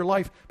to do in your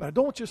life, but I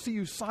don't want you to see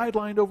you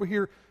sidelined over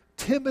here,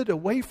 timid,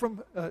 away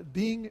from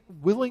being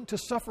willing to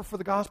suffer for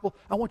the gospel.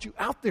 I want you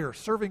out there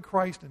serving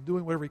Christ and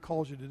doing whatever He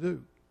calls you to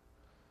do.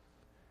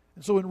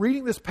 And so in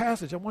reading this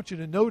passage, I want you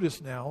to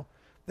notice now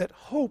that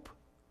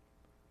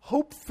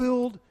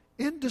hope-filled,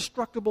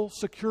 indestructible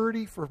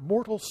security for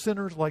mortal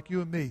sinners like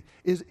you and me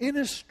is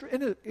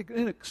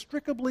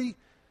inextricably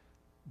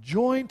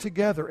joined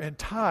together and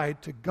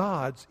tied to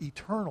God's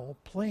eternal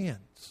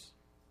plans.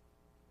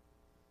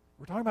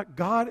 We're talking about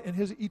God and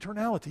His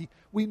eternality.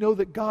 We know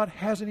that God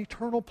has an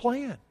eternal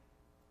plan.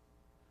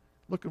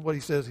 Look at what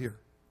he says here.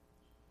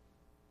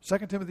 2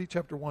 Timothy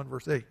chapter 1,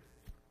 verse 8.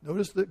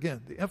 Notice that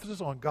again, the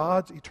emphasis on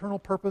God's eternal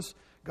purpose,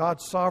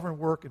 God's sovereign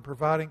work in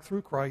providing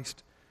through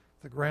Christ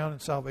the ground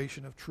and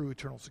salvation of true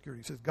eternal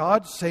security. He says,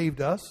 God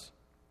saved us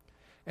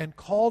and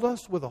called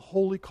us with a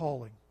holy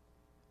calling,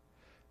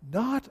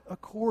 not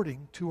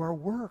according to our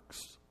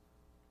works.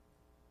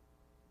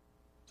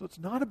 So it's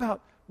not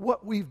about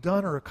what we've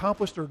done or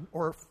accomplished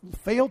or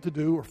failed to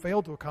do or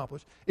failed to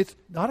accomplish. It's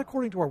not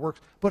according to our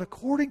works, but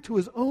according to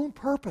His own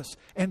purpose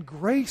and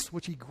grace,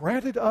 which He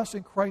granted us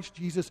in Christ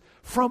Jesus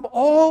from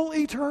all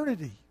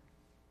eternity.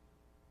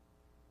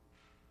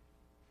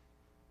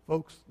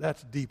 Folks,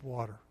 that's deep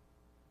water.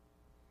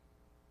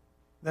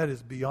 That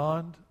is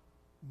beyond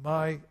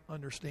my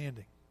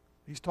understanding.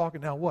 He's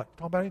talking now what?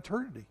 Talking about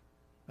eternity.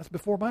 That's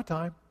before my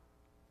time.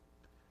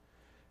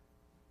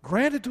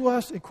 Granted to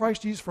us in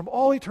Christ Jesus from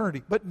all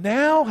eternity, but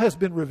now has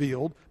been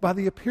revealed by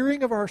the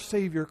appearing of our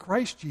Savior,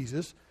 Christ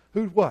Jesus,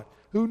 who what?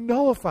 Who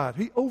nullified,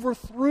 He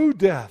overthrew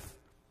death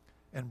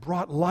and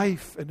brought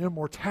life and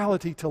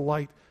immortality to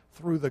light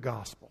through the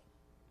gospel.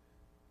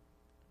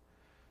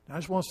 Now, I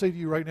just want to say to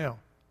you right now,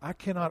 I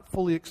cannot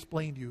fully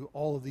explain to you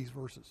all of these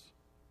verses.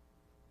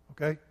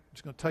 Okay? I'm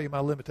just going to tell you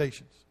my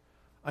limitations.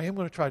 I am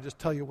going to try to just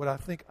tell you what I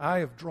think I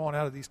have drawn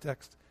out of these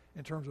texts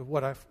in terms of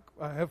what I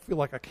feel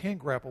like I can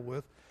grapple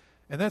with.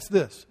 And that's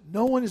this.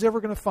 No one is ever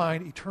going to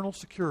find eternal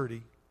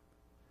security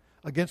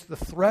against the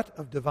threat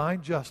of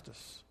divine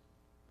justice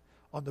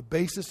on the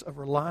basis of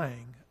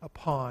relying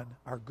upon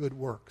our good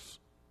works.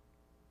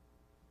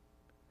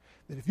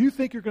 That if you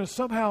think you're going to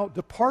somehow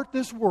depart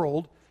this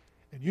world,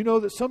 and you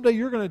know that someday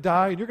you're going to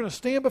die and you're going to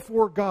stand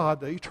before God,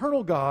 the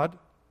eternal God,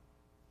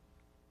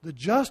 the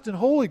just and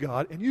holy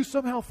God, and you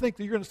somehow think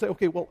that you're going to say,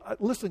 okay, well,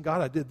 listen,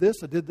 God, I did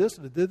this, and I did this,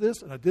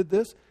 and I did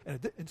this,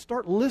 and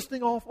start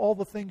listing off all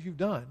the things you've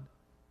done,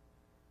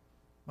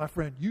 my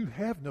friend, you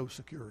have no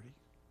security.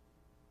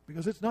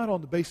 Because it's not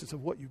on the basis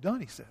of what you've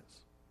done, he says.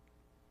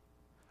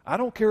 I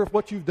don't care if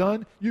what you've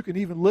done, you can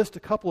even list a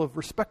couple of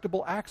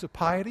respectable acts of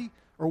piety,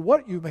 or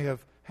what you may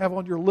have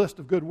on your list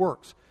of good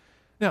works.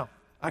 Now,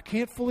 I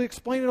can't fully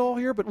explain it all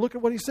here, but look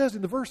at what he says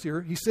in the verse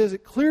here. He says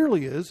it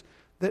clearly is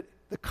that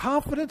the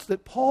confidence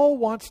that Paul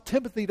wants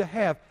Timothy to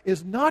have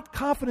is not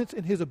confidence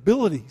in his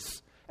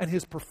abilities and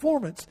his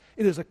performance.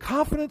 It is a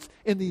confidence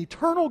in the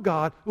eternal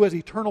God who has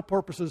eternal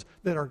purposes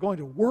that are going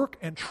to work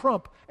and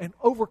trump and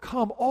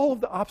overcome all of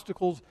the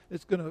obstacles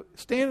that's going to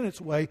stand in its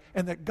way,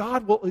 and that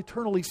God will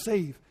eternally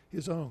save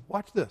His own.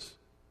 Watch this.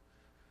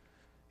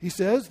 He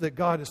says that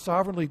God is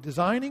sovereignly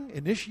designing,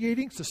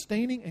 initiating,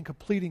 sustaining, and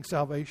completing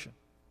salvation.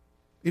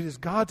 It is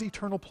God's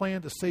eternal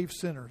plan to save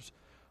sinners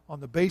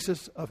on the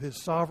basis of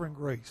His sovereign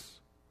grace.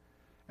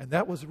 And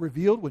that was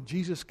revealed when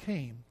Jesus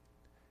came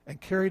and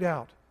carried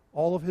out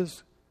all of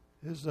His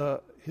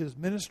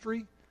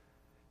ministry.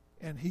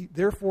 And He,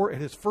 therefore, at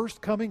His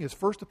first coming, His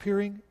first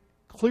appearing,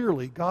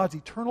 clearly God's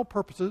eternal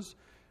purposes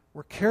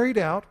were carried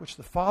out, which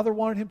the Father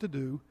wanted Him to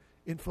do,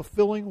 in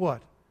fulfilling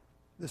what?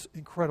 This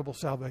incredible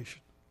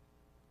salvation.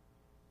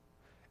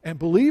 And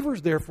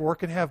believers, therefore,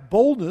 can have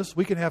boldness,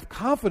 we can have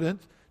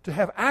confidence to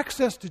have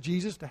access to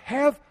Jesus, to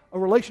have a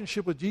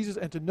relationship with Jesus,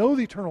 and to know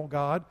the eternal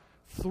God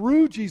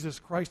through Jesus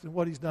Christ and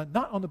what He's done,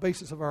 not on the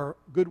basis of our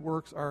good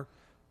works, our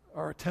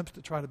attempts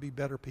to try to be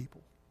better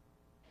people.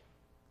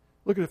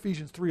 Look at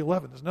Ephesians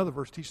 3:11. There's another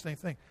verse teaches the same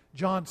thing.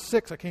 John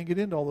 6, I can't get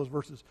into all those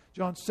verses.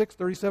 John 6,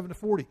 37 to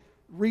 40.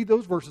 Read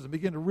those verses and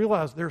begin to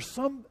realize there's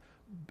some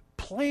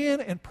plan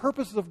and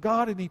purposes of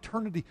God in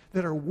eternity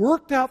that are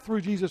worked out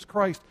through Jesus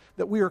Christ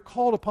that we are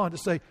called upon to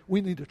say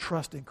we need to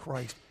trust in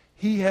Christ.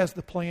 He has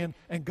the plan,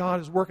 and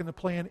God is working the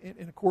plan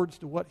in accordance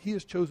to what He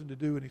has chosen to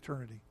do in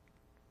eternity.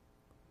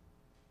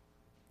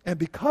 And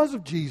because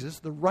of Jesus,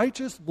 the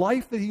righteous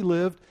life that He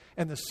lived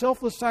and the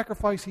selfless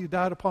sacrifice He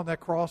died upon that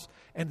cross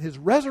and His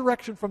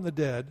resurrection from the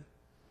dead,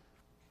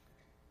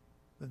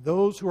 then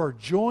those who are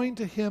joined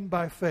to Him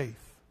by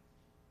faith,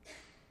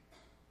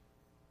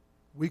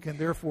 we can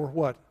therefore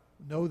what?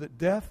 Know that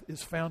death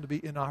is found to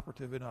be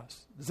inoperative in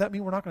us. Does that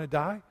mean we're not going to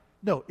die?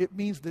 No, it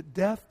means that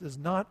death does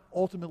not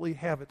ultimately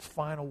have its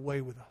final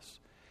way with us.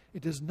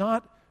 It does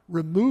not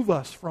remove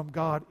us from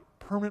God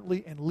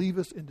permanently and leave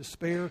us in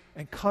despair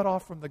and cut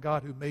off from the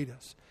God who made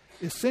us.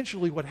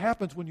 Essentially, what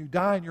happens when you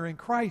die and you're in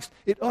Christ,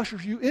 it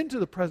ushers you into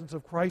the presence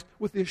of Christ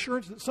with the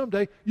assurance that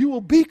someday you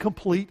will be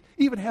complete,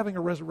 even having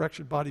a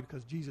resurrection body,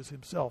 because Jesus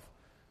Himself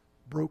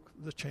broke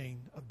the chain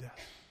of death.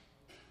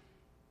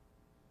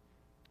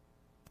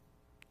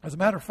 As a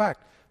matter of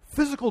fact,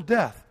 physical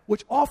death,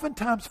 which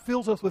oftentimes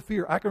fills us with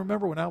fear. I can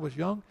remember when I was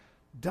young,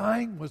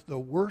 dying was the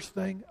worst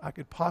thing I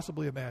could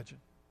possibly imagine.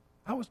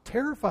 I was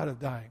terrified of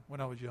dying when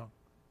I was young.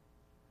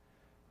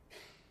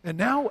 And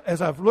now,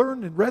 as I've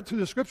learned and read through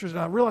the Scriptures and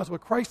I realize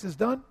what Christ has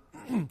done,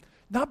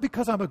 not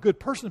because I'm a good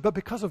person, but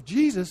because of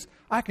Jesus,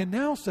 I can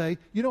now say,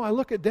 I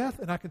look at death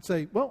and I can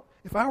say, well,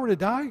 if I were to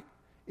die,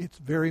 it's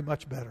very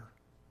much better.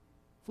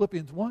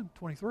 Philippians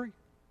 1:23.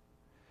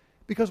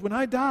 Because when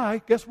I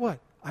die, guess what?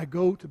 I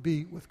go to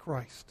be with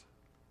Christ,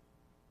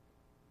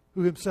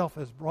 who Himself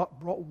has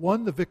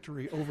won the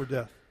victory over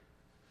death.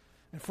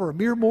 And for a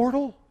mere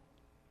mortal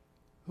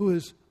who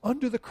is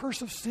under the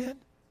curse of sin,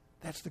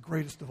 That's the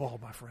greatest of all,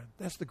 my friend.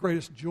 That's the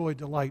greatest joy,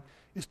 delight,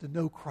 is to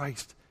know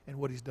Christ and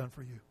what He's done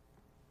for you.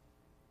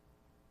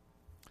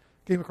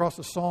 Came across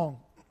a song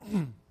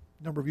a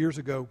number of years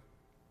ago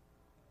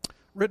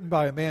written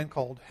by a man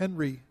called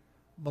Henry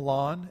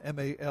Malan,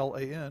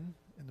 M-A-L-A-N,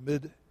 in the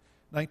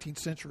mid-19th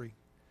century.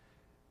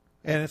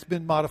 And it's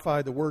been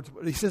modified, the words.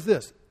 He says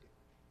this: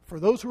 for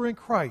those who are in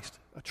Christ,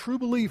 a true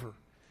believer,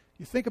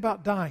 you think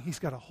about dying, he's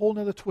got a whole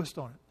other twist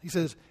on it. He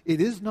says, it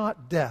is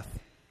not death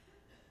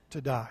to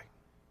die.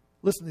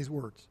 Listen to these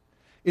words.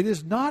 It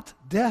is not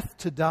death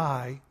to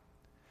die,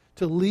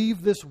 to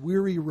leave this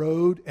weary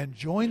road and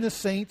join the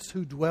saints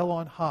who dwell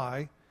on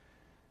high,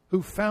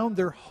 who found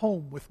their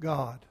home with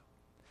God.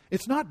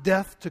 It's not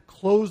death to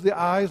close the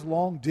eyes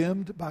long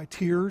dimmed by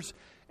tears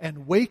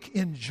and wake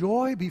in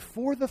joy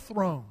before the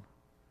throne,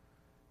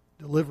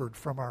 delivered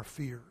from our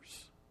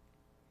fears.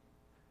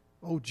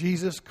 Oh,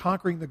 Jesus,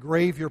 conquering the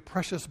grave, your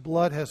precious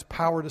blood has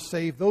power to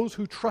save. Those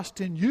who trust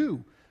in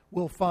you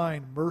will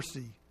find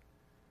mercy.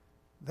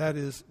 It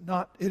is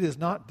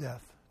not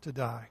death to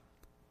die.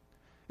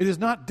 It is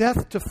not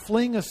death to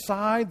fling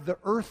aside the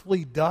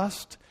earthly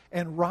dust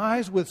and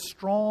rise with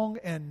strong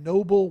and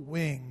noble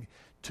wing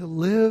to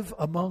live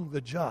among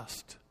the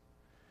just.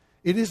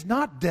 It is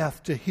not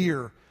death to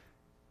hear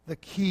the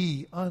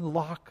key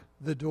unlock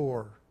the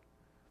door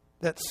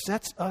that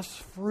sets us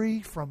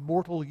free from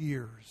mortal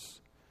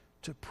years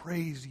to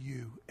praise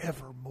you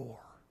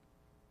evermore.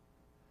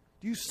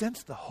 Do you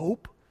sense the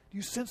hope? Do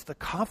you sense the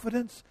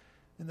confidence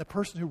in the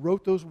person who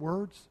wrote those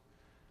words?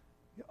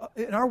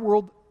 In our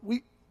world,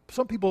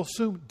 some people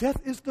assume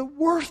death is the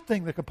worst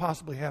thing that could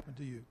possibly happen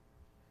to you.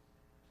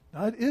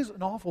 Now, it is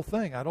an awful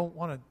thing. I don't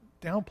want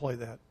to downplay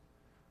that.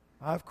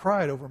 I've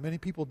cried over many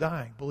people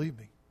dying, believe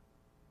me.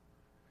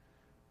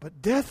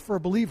 But death for a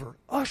believer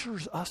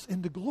ushers us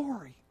into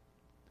glory.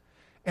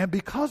 And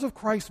because of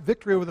Christ's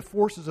victory over the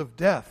forces of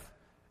death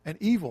and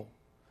evil,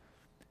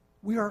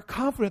 we are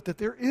confident that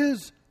there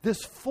is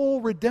this full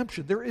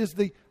redemption. There is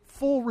the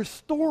full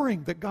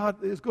restoring that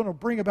God is going to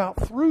bring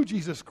about through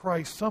Jesus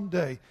Christ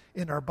someday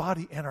in our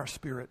body and our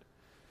spirit.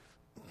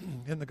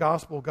 In the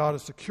gospel, God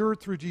has secured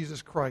through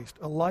Jesus Christ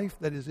a life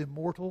that is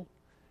immortal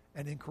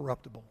and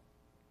incorruptible.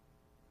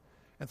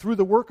 And through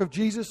the work of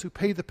Jesus, who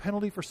paid the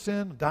penalty for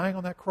sin, dying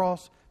on that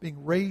cross,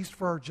 being raised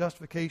for our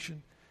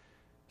justification,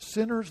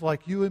 sinners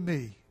like you and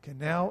me can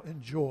now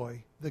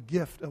enjoy the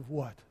gift of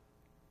what?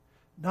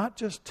 Not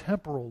just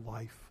temporal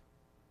life,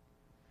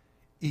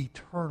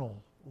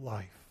 eternal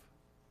life.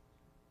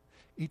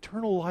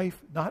 Eternal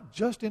life, not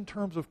just in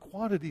terms of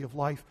quantity of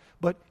life,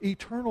 but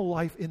eternal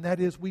life in that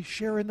is we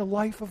share in the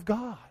life of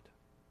God.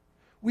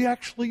 We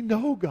actually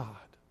know God.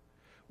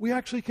 We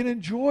actually can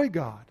enjoy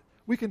God.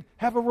 We can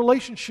have a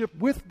relationship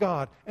with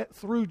God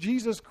through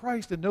Jesus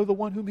Christ and know the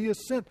one whom He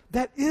has sent.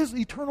 That is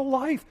eternal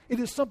life. It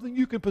is something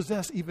you can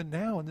possess even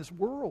now in this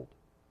world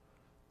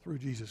through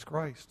Jesus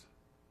Christ.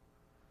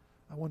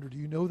 I wonder, do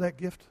you know that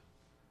gift?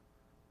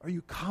 Are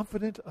you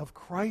confident of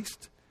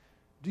Christ?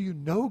 Do you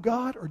know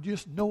God or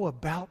just know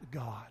about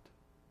God?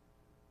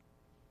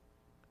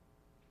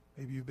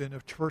 Maybe you've been a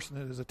person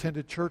that has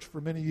attended church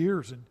for many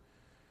years and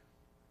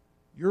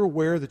you're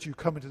aware that you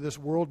come into this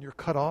world and you're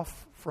cut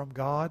off from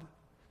God.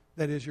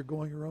 That is, you're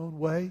going your own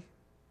way.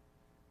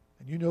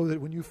 And you know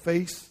that when you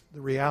face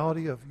the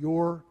reality of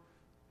your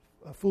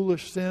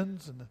foolish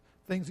sins and the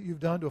things that you've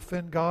done to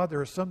offend God,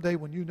 there is someday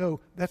when you know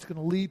that's going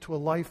to lead to a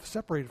life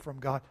separated from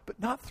God, but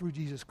not through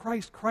Jesus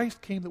Christ.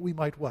 Christ came that we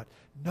might what?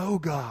 Know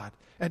God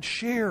and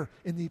share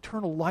in the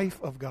eternal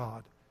life of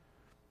God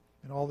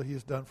and all that He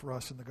has done for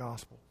us in the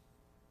gospel.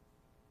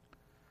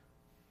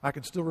 I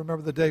can still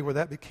remember the day where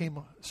that became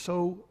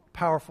so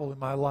powerful in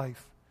my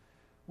life,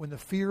 when the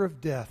fear of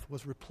death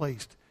was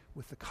replaced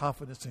with the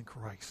confidence in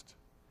Christ.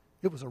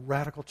 It was a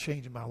radical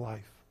change in my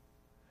life.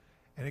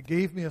 And it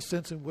gave me a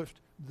sense in which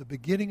the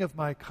beginning of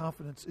my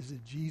confidence is in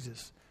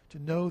Jesus, to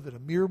know that a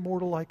mere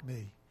mortal like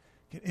me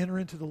can enter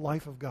into the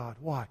life of God.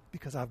 Why?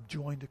 Because I've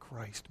joined to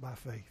Christ by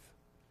faith.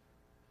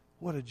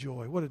 What a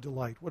joy, what a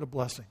delight, what a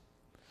blessing.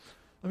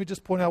 Let me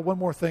just point out one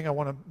more thing I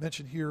want to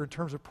mention here in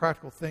terms of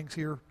practical things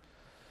here.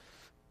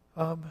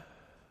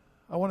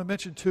 I want to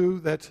mention too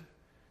that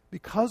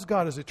because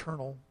God is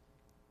eternal,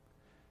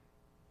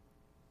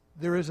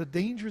 there is a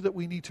danger that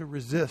we need to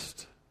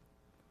resist,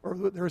 or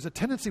there is a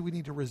tendency we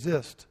need to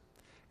resist,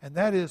 and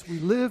that is we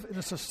live in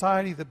a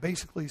society that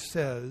basically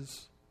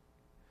says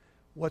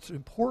what's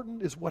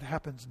important is what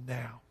happens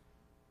now.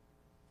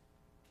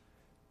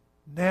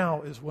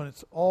 Now is when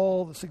it's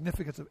all the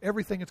significance of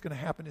everything that's going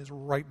to happen is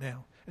right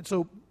now. And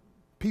so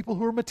people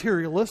who are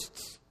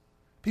materialists,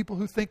 people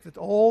who think that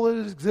all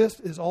that exists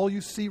is all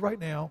you see right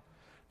now,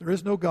 there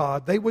is no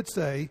God, they would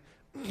say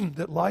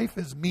that life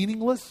is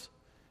meaningless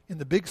in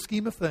the big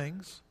scheme of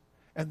things,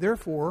 and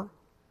therefore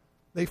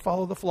they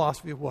follow the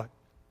philosophy of what?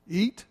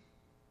 Eat,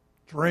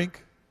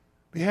 drink,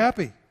 be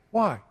happy.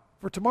 Why?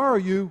 For tomorrow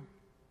you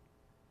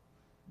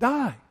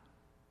die.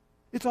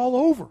 It's all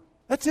over.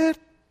 That's it.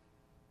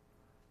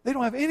 They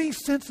don't have any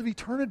sense of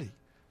eternity.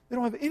 They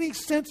don't have any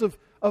sense of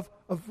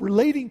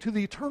relating to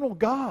the eternal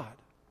God.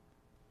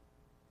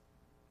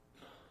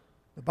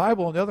 The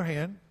Bible, on the other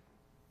hand,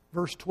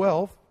 verse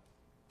 12,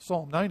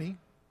 Psalm 90,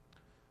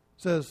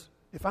 says,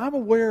 if I'm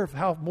aware of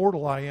how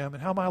mortal I am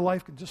and how my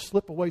life can just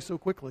slip away so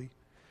quickly,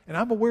 and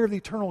I'm aware of the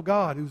eternal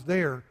God who's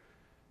there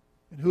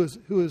and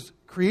who has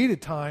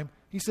created time,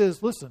 he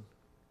says, listen,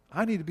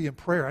 I need to be in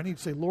prayer. I need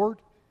to say, Lord,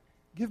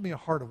 give me a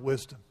heart of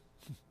wisdom.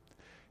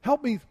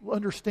 Help me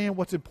understand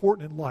what's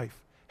important in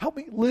life. Help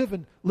me live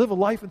a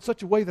life in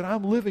such a way that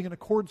I'm living in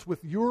accordance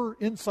with your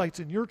insights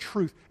and your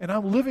truth, and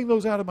I'm living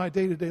those out of my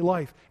day-to-day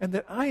life, and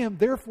that I am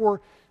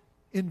therefore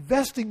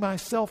investing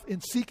myself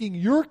in seeking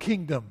your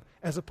kingdom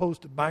as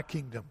opposed to my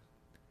kingdom,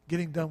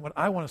 getting done what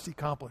I want to see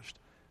accomplished.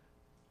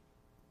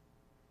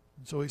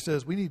 And so he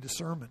says we need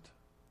discernment.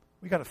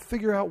 We got to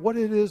figure out what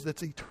it is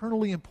that's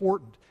eternally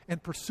important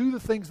and pursue the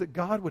things that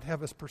God would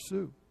have us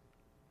pursue.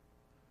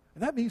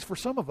 And that means for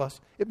some of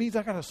us, it means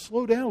I got to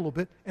slow down a little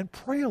bit and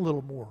pray a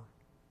little more.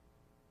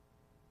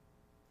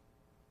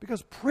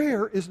 Because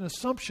prayer is an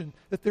assumption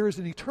that there is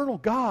an eternal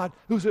God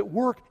who's at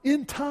work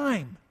in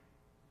time.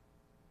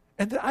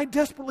 And that I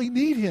desperately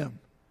need Him.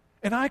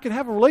 And I can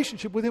have a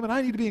relationship with Him, and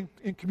I need to be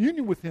in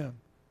communion with Him.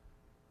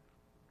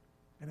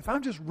 And if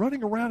I'm just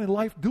running around in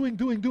life doing,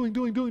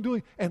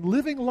 and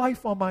living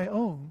life on my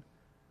own,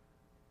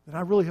 then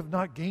I really have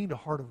not gained a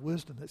heart of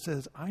wisdom that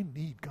says, I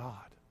need God.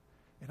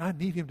 And I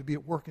need Him to be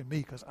at work in me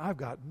because I've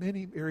got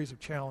many areas of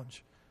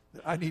challenge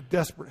that I need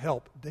desperate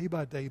help day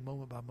by day,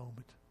 moment by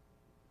moment.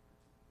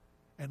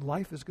 And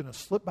life is going to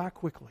slip by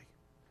quickly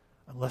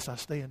unless I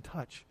stay in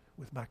touch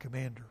with my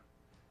commander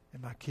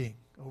and my king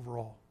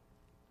overall.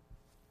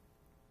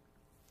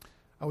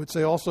 I would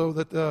say also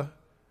that,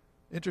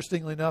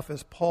 interestingly enough,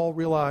 as Paul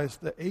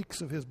realized the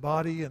aches of his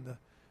body and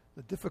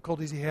the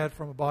difficulties he had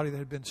from a body that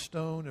had been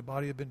stoned, a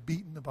body that had been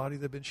beaten, a body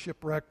that had been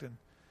shipwrecked, and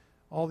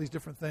all these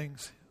different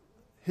things,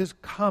 his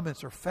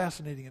comments are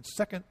fascinating in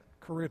 2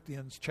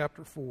 Corinthians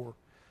chapter 4,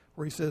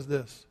 where he says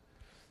this.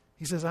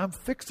 He says, I'm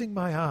fixing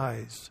my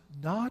eyes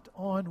not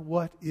on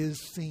what is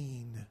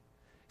seen.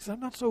 He says, I'm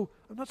not so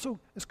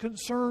as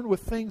concerned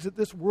with things that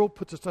this world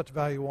puts such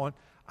value on.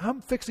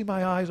 I'm fixing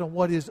my eyes on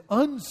what is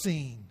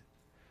unseen.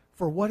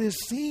 For what is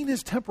seen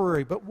is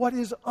temporary, but what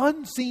is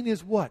unseen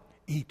is what?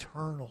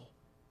 Eternal.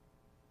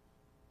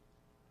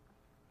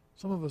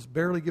 Some of us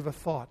barely give a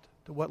thought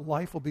to what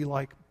life will be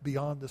like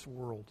beyond this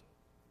world.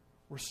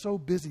 We're so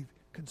busy,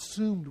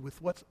 consumed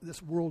with what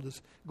this world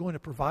is going to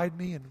provide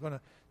me and going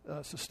to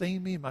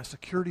sustain me, and my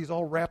security is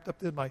all wrapped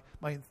up in my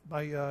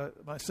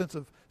sense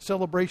of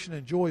celebration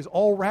and joy is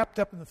all wrapped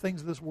up in the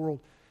things of this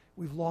world.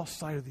 We've lost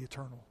sight of the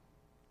eternal.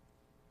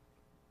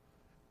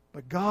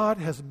 But God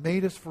has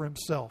made us for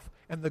Himself.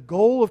 And the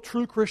goal of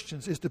true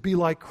Christians is to be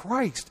like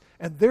Christ.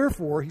 And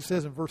therefore, he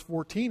says in verse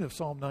 14 of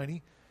Psalm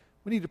 90,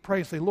 we need to pray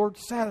and say, Lord,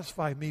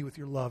 satisfy me with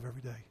your love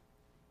every day.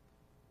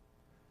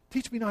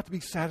 Teach me not to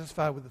be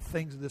satisfied with the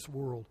things of this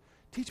world.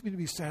 Teach me to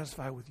be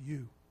satisfied with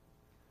you.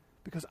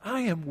 Because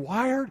I am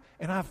wired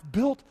and I've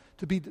built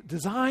to be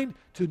designed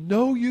to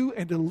know you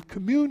and to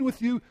commune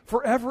with you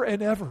forever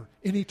and ever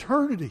in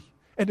eternity.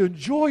 And to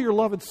enjoy your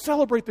love and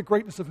celebrate the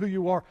greatness of who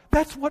you are.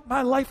 That's what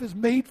my life is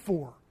made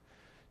for.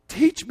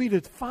 Teach me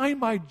to find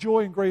my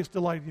joy and greatest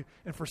delight in you.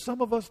 And for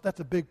some of us, that's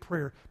a big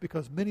prayer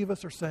because many of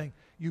us are saying,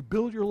 you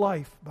build your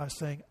life by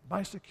saying,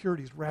 my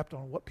security is wrapped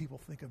on what people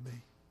think of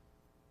me.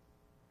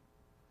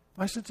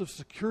 My sense of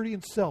security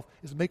in self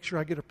is to make sure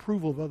I get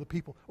approval of other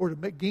people or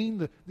to gain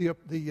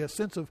the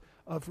sense of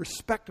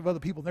respect of other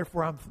people. And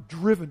therefore, I'm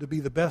driven to be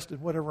the best in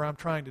whatever I'm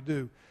trying to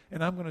do.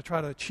 And I'm going to try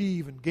to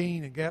achieve and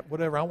gain and get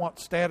whatever. I want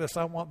status.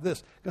 I want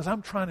this because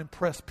I'm trying to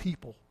impress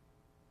people.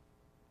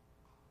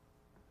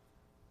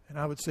 And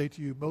I would say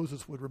to you,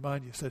 Moses would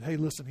remind you, said, hey,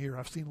 listen here,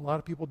 I've seen a lot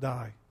of people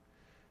die,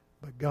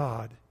 but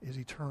God is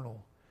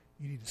eternal.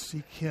 You need to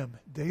seek Him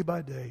day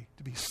by day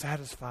to be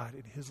satisfied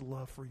in His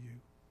love for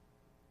you.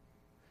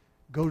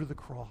 Go to the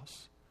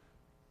cross.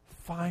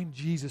 Find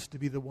Jesus to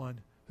be the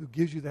one who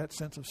gives you that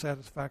sense of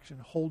satisfaction,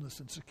 wholeness,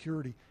 and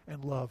security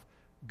and love.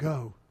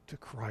 Go to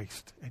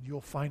Christ, and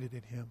you'll find it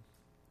in Him.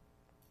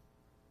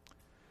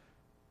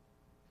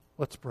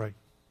 Let's pray.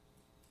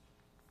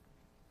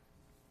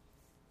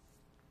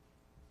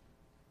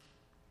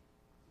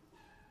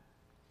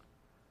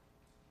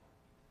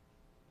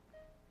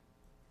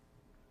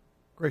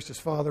 Gracious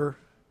Father,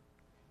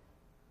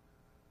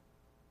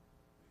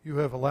 you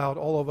have allowed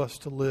all of us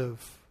to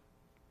live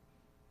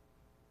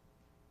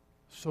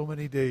so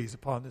many days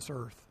upon this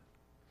earth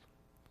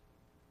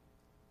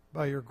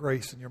by your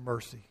grace and your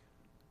mercy.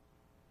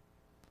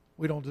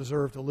 We don't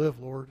deserve to live,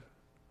 Lord.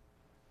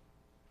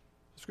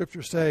 The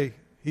Scriptures say,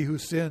 he who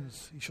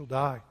sins, he shall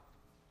die.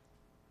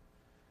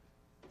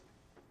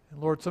 And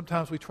Lord,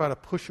 sometimes we try to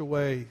push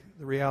away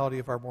the reality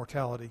of our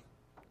mortality.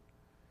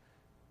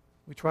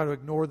 We try to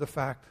ignore the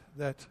fact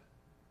that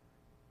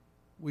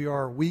we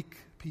are weak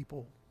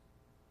people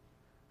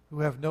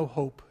who have no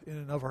hope in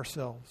and of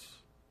ourselves.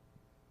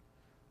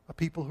 A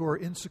people who are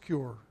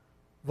insecure,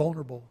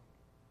 vulnerable,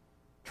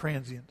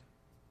 transient.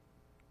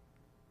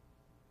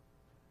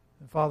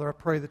 And Father, I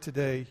pray that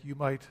today you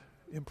might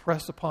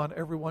impress upon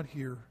everyone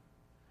here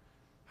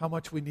how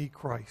much we need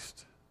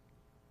Christ.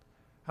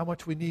 how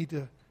much we need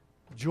to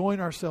join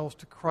ourselves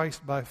to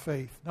Christ by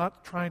faith,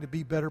 not trying to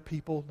be better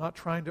people, not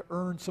trying to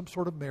earn some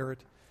sort of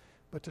merit,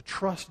 but to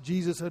trust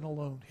Jesus and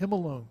alone, Him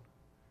alone,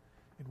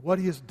 in what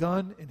He has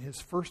done in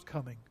His first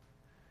coming,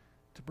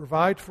 to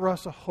provide for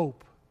us a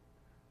hope,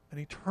 an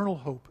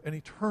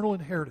eternal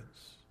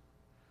inheritance.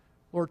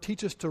 Lord,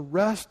 teach us to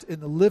rest in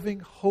the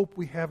living hope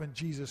we have in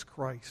Jesus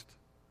Christ,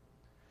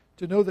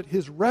 to know that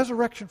His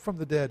resurrection from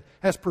the dead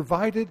has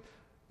provided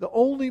the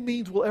only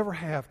means we'll ever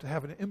have to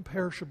have an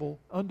imperishable,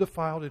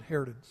 undefiled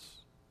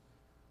inheritance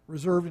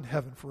reserved in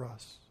heaven for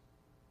us.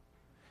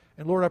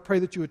 And Lord, I pray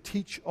that You would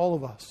teach all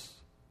of us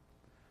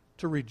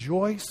to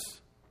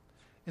rejoice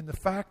in the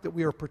fact that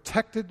we are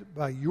protected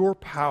by Your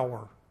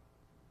power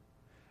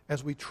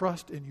as we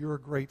trust in Your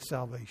great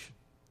salvation.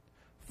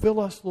 Fill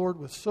us, Lord,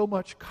 with so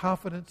much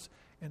confidence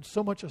and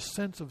so much a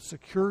sense of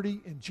security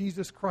in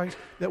Jesus Christ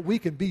that we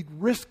can be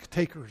risk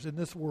takers in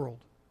this world.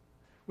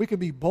 We can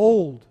be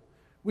bold.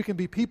 We can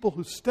be people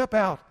who step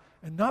out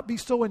and not be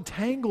so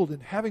entangled in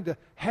having to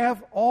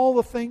have all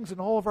the things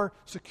and all of our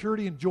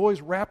security and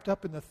joys wrapped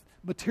up in the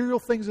material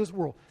things of this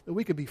world, that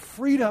we can be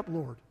freed up,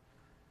 Lord,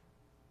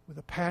 with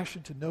a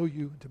passion to know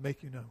You and to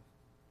make You known.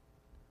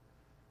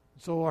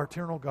 And so, our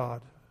eternal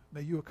God,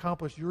 may You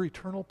accomplish Your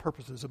eternal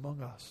purposes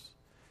among us,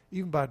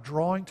 even by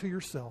drawing to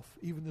Yourself,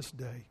 even this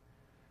day,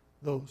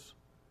 those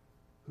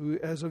who,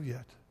 as of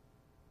yet,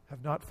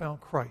 have not found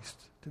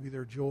Christ to be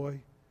their joy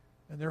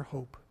and their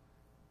hope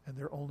and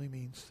their only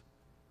means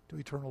to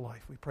eternal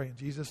life. We pray in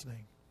Jesus'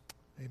 name.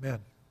 Amen.